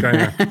X.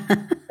 Well,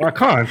 I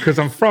can't because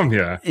I'm from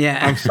here. Yeah.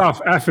 I'm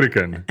South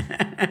African.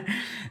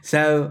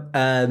 So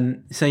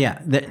yeah,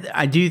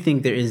 I do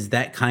think there is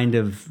that kind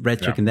of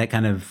rhetoric and that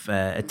kind of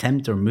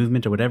attempt or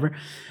movement or whatever.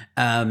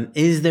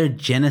 Is there a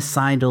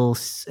genocidal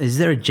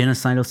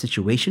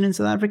situation in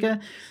South Africa?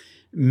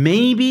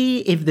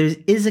 Maybe if there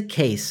is a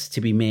case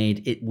to be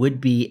made, it would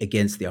be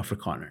against the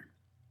Afrikaner.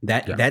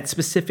 That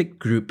specific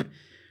group,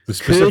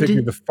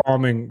 Specifically the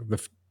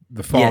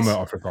farmer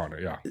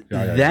Afrikaner. Yeah.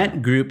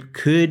 That group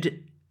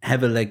could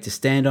have a leg to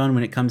stand on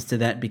when it comes to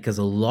that, because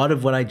a lot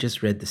of what I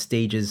just read, the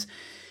stages,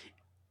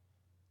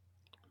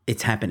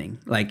 it's happening.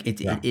 Like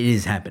it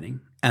is happening.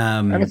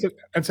 And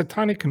it's a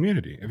tiny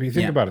community. If you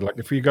think about it, like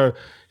if you go,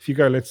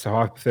 let's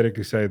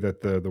hypothetically say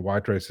that the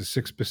white race is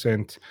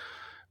 6%,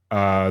 the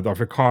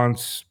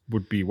Afrikaans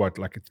would be what,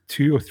 like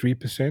 2 or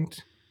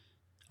 3%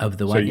 of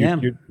the white.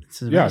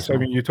 So I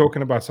mean, you're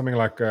talking about something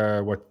like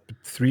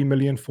 3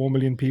 million, 4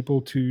 million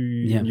people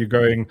you're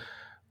going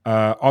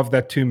of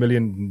that 2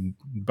 million,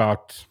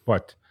 about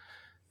what,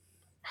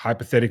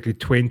 hypothetically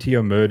 20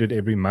 are murdered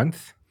every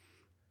month.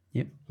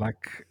 Yep.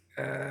 Like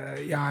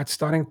it's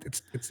starting.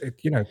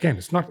 Again,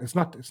 it's not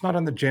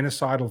on the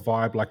genocidal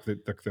vibe like the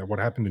what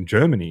happened in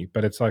Germany,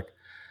 but it's like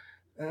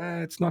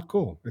it's not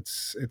cool.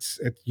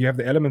 You have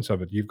the elements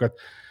of it. You've got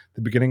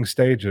the beginning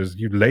stages,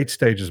 late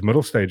stages,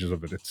 middle stages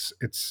of it.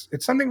 It's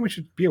something we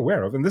should be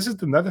aware of. And this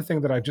is another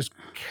thing that I just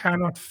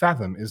cannot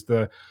fathom is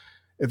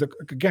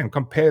again,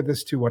 compare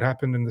this to what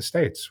happened in the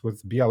States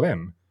with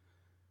BLM.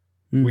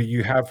 Where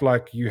you have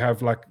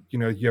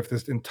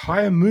this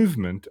entire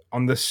movement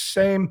on the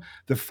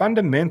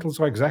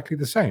fundamentals are exactly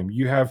the same.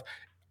 You have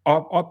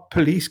are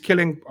police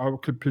killing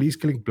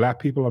black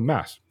people en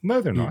masse? No,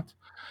 they're not.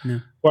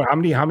 No. Well,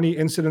 how many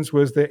incidents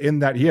was there in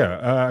that year?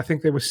 I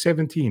think there were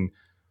 17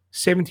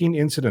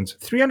 incidents.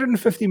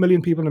 350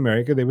 million people in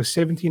America. There were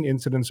 17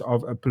 incidents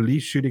of a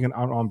police shooting an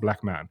unarmed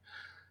black man.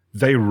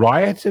 They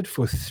rioted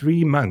for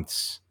 3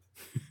 months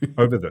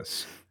over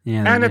this.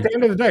 Yeah, and at the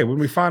end of the day, when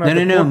we found out,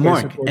 no,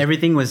 Mark,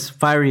 everything was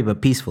fiery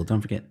but peaceful. Don't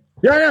forget.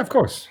 Yeah, of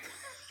course.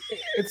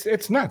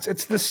 It's nuts.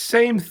 It's the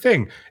same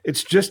thing.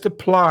 It's just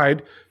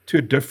applied to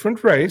a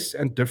different race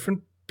and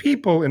different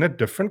people in a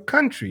different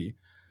country.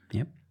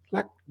 Yep.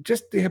 Like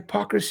just the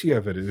hypocrisy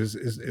of it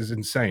is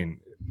insane.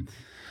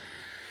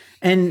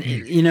 And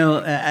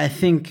I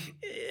think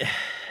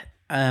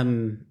I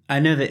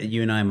know that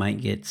you and I might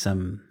get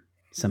some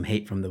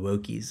hate from the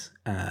wokies,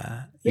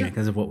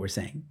 because of what we're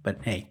saying.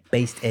 But hey,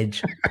 Based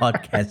Edge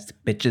podcast,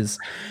 bitches.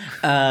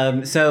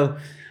 So,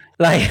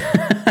 like,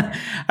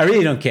 I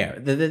really don't care.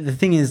 The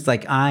thing is,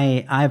 like,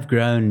 I've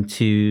grown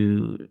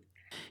to,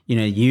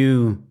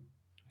 you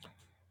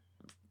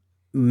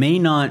may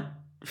not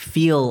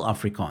feel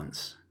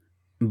Afrikaans,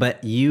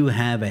 but you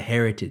have a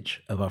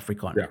heritage of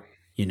Afrikaner.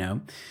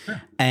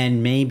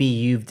 And maybe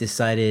you've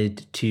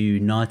decided to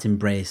not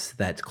embrace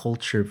that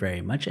culture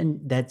very much,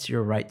 and that's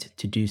your right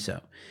to do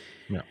so.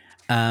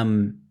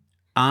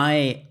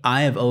 I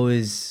have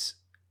always,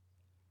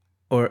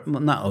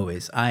 not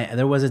always,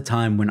 there was a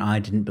time when I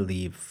didn't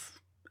believe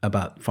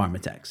about farm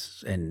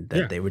attacks and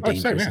that they were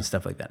dangerous and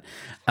stuff like that.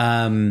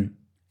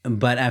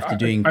 But after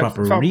doing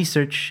proper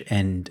research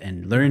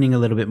and learning a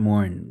little bit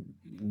more and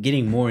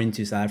getting more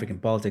into South African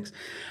politics,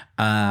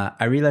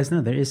 I realized,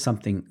 no, there is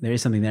something there,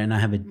 and I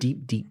have a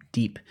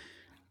deep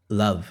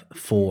love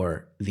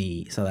for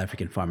the South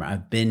African farmer.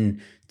 I've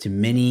been to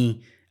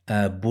many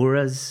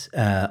boeras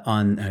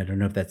on, I don't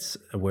know if that's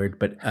a word,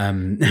 but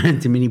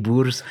to many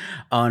boers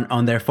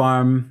on their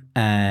farm.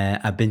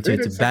 I've been to a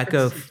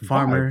tobacco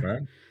farmer.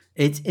 Vibe,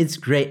 it's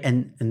great,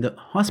 and the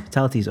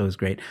hospitality is always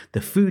great.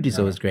 The food is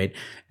always great,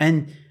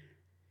 and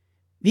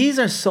these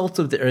are salt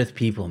of the earth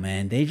people,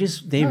 man. They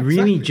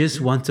really just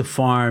want to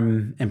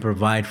farm and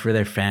provide for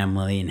their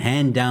family and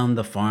hand down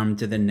the farm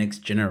to the next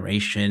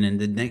generation, and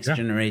the next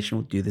generation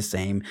will do the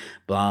same,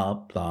 blah,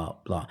 blah,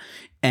 blah.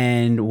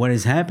 And what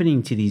is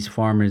happening to these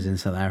farmers in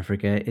South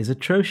Africa is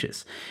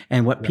atrocious.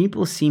 And what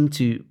people seem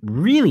to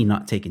really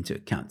not take into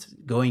account,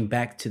 going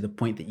back to the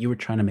point that you were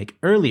trying to make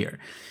earlier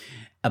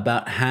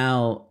about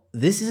how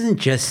this isn't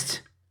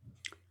just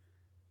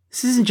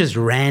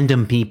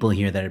random people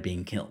here that are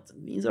being killed.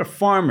 These are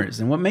farmers.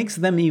 And what makes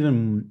them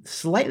even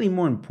slightly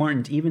more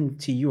important, even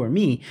to you or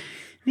me,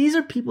 these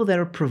are people that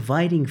are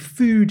providing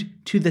food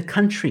to the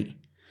country.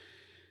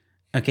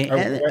 Okay.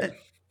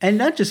 And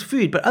not just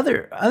food, but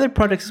other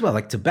products as well,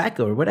 like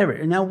tobacco or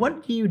whatever. Now,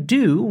 what do you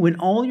do when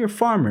all your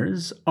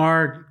farmers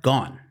are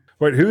gone?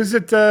 Wait, who is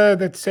it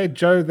that said,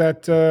 Joe,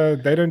 that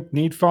they don't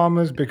need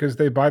farmers because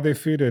they buy their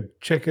food at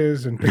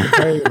Checkers and Pick n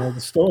Pay and all the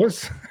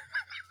stores?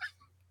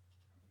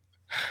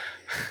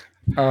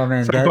 Oh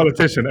man, some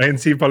politician,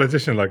 ANC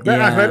politician, like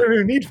that. They don't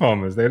even need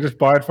farmers; they just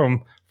buy it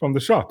from the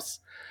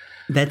shops.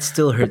 That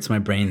still hurts my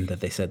brain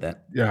that they said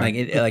that. Yeah,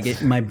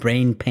 my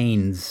brain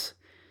pains.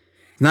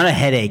 It's not a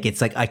headache.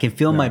 It's like I can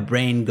feel my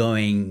brain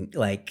going,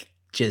 like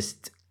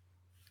just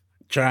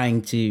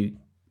trying to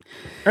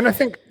And I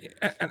think,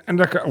 and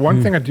like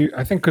one thing I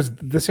think, because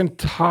this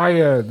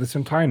entire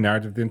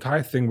narrative, the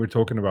entire thing we're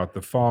talking about,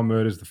 the farm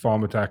murders, the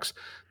farm attacks,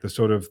 the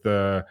sort of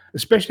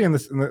especially in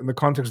the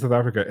context of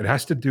Africa, it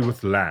has to do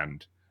with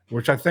land,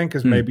 which I think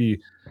is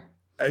maybe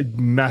a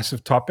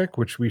massive topic,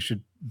 which we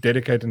should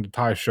dedicate an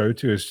entire show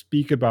to, is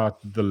speak about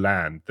the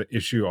land, the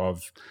issue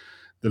of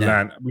the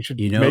land. We should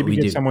maybe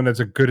get someone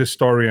that's a good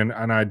historian.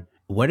 And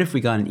what if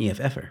we got an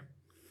EFFer?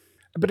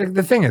 But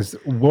the thing is,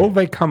 will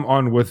they come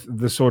on with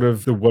the sort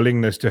of the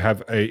willingness to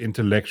have a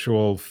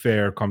intellectual,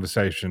 fair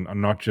conversation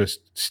and not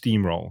just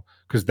steamroll?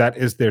 Because that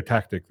is their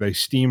tactic. They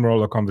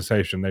steamroll a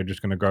conversation. They're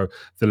just going to go,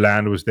 the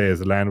land was theirs,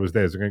 the land was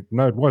theirs. Going,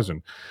 no, it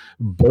wasn't.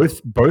 Both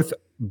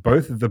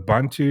the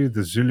Bantu,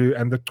 the Zulu,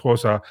 and the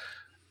Xhosa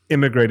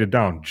immigrated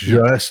down,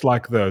 just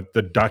like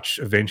the Dutch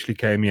eventually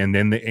came here, and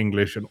then the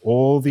English and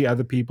all the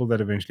other people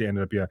that eventually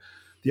ended up here.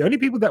 The only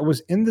people that was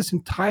in this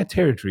entire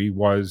territory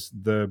was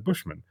the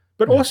Bushmen.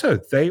 But also,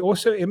 they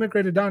also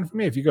immigrated down from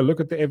here. If you go look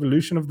at the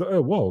evolution of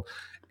the world,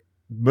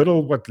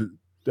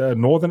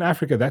 Northern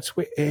Africa, that's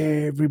where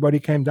everybody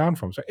came down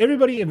from. So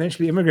everybody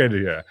eventually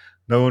immigrated here.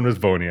 No one was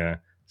born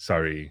here.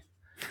 Sorry.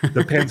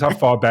 Depends how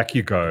far back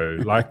you go.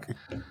 Like,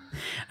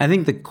 I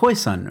think the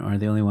Khoisan are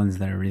the only ones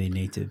that are really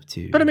native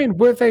to. But I mean,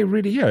 were they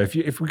really here?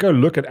 If we go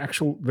look at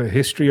the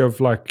history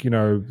of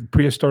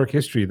prehistoric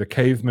history, the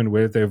cavemen,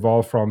 where they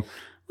evolved from.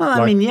 Well,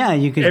 I mean, yeah,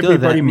 you could go that.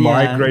 Everybody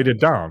migrated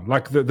down.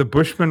 Like the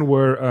Bushmen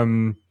were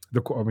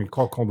called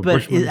the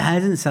Bushmen. But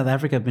hasn't South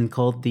Africa been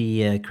called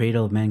the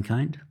cradle of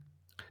mankind?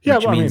 Yeah,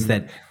 which means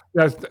that.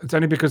 Yeah, it's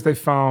only because they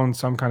found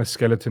some kind of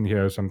skeleton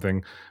here or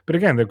something. But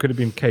again, there could have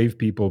been cave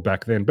people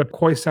back then. But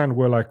Khoisan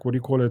were like, what do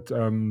you call it?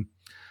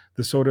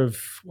 The sort of,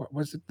 what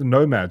was it? The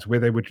nomads, where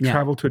they would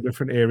travel to a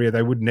different area.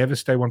 They would never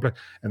stay one place,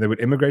 and they would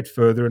immigrate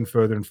further and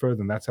further and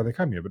further. And that's how they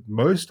come here. But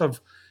most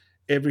of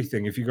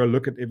everything, if you go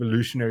look at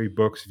evolutionary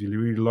books, if you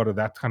read a lot of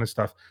that kind of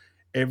stuff,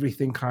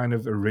 everything kind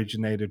of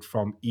originated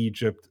from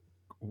Egypt.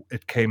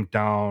 It came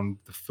down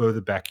the further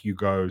back you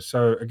go.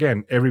 So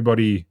again,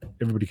 everybody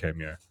came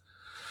here.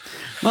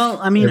 Well,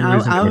 I mean,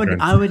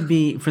 I would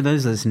be, for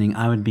those listening,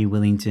 I would be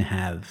willing to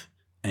have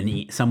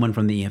someone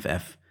from the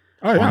EFF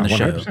on the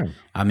 100%. Show.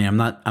 I mean, I'm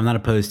not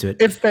opposed to it.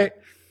 If they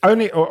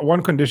only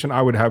one condition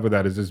I would have with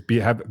that is be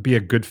a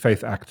good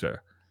faith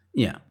actor.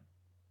 Yeah,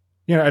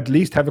 at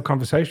least have a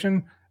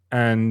conversation.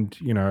 And,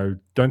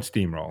 don't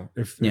steamroll.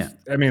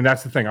 I mean,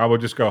 that's the thing. I will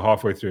just go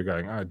halfway through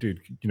going, oh,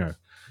 dude,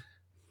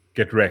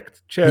 get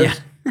wrecked.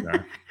 Cheers.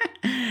 Yeah.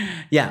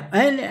 Yeah.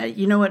 And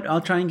you know what? I'll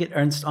try and get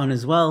Ernst on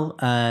as well.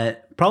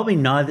 Probably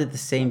not at the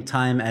same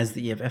time as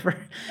the EFFer.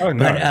 Oh,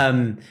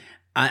 no.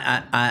 But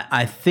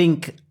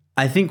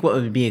I think what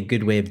would be a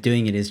good way of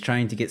doing it is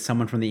trying to get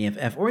someone from the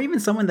EFF, or even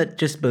someone that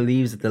just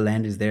believes that the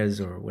land is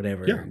theirs or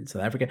whatever in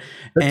South Africa.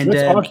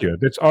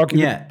 Let's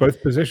argue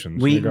both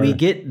positions. We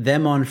get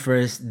them on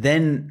first,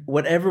 then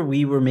whatever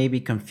we were maybe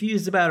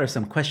confused about or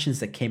some questions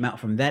that came out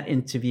from that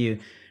interview,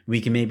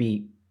 we can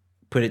maybe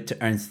put it to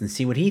Ernst and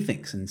see what he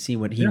thinks and see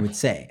what he would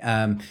say.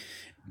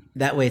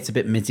 That way it's a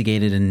bit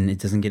mitigated and it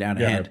doesn't get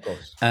out of hand. Of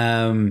course.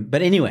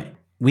 But anyway,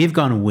 we've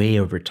gone way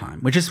over time,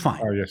 which is fine.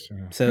 Oh, yes.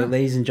 So,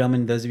 ladies and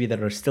gentlemen, those of you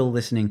that are still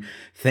listening,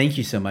 thank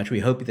you so much. We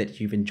hope that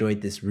you've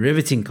enjoyed this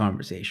riveting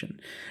conversation.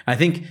 I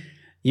think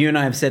you and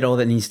I have said all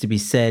that needs to be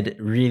said,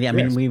 really. I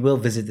mean, we will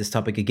visit this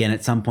topic again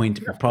at some point,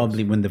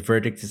 probably when the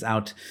verdict is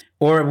out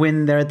or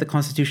when they're at the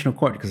Constitutional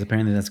Court, because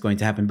apparently that's going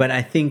to happen. But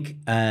I think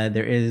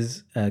there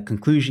is a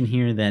conclusion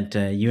here that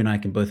you and I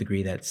can both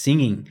agree that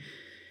singing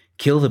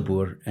Kill the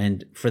Boer,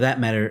 and for that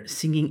matter,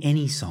 singing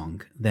any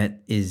song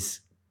that is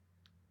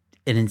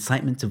an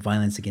incitement to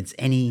violence against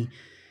any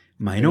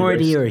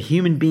minority or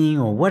human being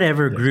or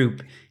whatever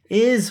group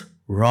is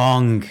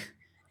wrong.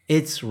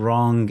 It's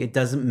wrong. It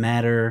doesn't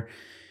matter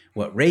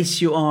what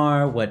race you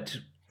are, what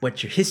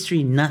your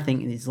history,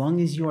 nothing. As long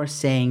as you are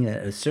saying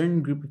that a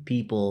certain group of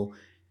people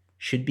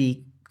should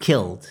be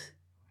killed,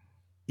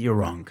 you're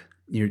wrong.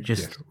 You're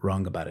just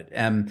wrong about it.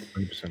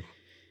 100%.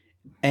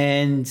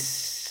 And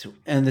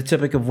the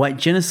topic of white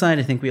genocide,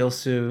 I think we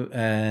also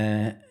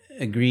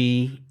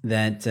agree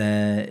that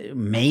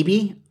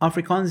maybe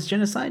Afrikaans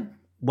genocide,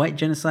 white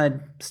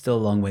genocide, still a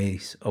long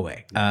ways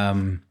away.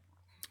 I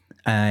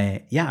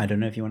don't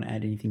know if you want to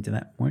add anything to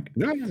that, Mark.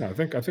 No. I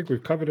think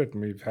we've covered it,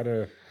 and we've had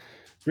a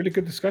really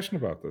good discussion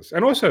about this.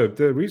 And also,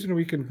 the reason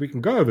we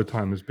can go over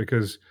time is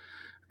because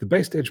the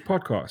Based Edge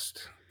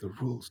podcast, the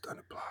rules don't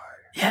apply.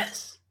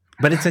 Yes.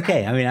 But it's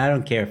okay. I mean, I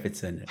don't care if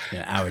it's an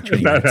hour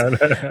 20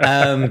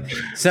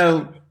 minutes.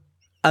 So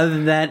other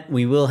than that,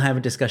 we will have a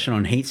discussion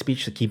on hate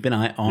speech. So keep an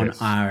eye on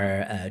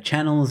our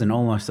channels and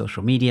all our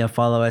social media.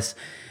 Follow us,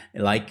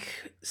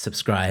 like,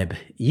 subscribe.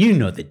 You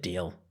know the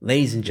deal.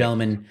 Ladies and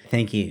gentlemen,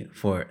 thank you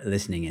for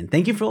listening. And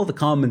thank you for all the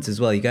comments as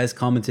well. You guys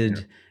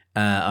commented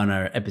on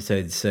our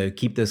episodes. So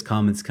keep those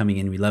comments coming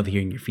in. We love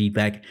hearing your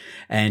feedback.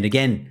 And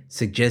again,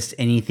 suggest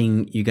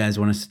anything you guys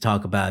want us to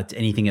talk about,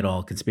 anything at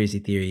all, conspiracy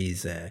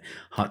theories,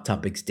 hot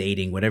topics,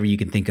 dating, whatever you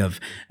can think of.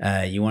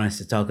 You want us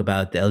to talk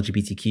about the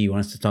LGBTQ, you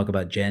want us to talk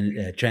about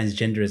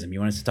transgenderism, you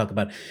want us to talk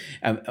about,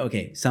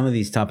 okay, some of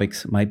these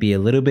topics might be a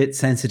little bit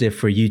sensitive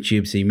for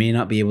YouTube, so you may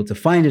not be able to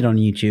find it on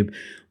YouTube,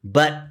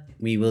 but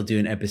we will do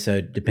an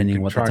episode depending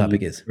on what the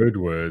topic is. Good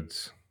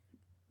words.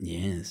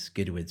 Yes,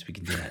 good words. We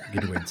can do that.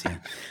 Good words, yeah.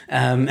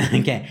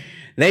 Okay,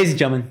 ladies and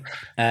gentlemen,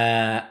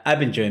 I've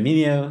been Joe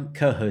Emilio,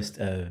 co-host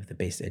of the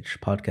Base Edge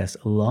podcast,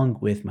 along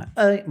with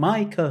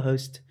my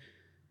co-host,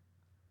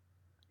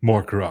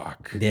 Mork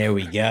Rock. There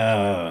we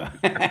go.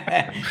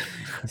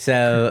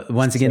 So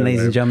once again,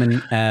 ladies and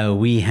gentlemen,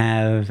 we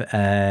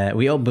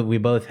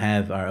both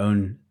have our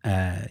own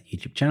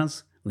YouTube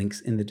channels.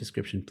 Links in the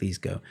description. Please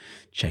go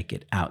check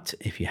it out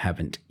if you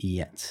haven't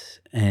yet.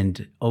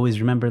 And always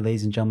remember,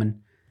 ladies and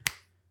gentlemen,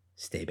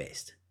 stay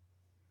based.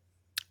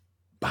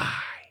 Bye.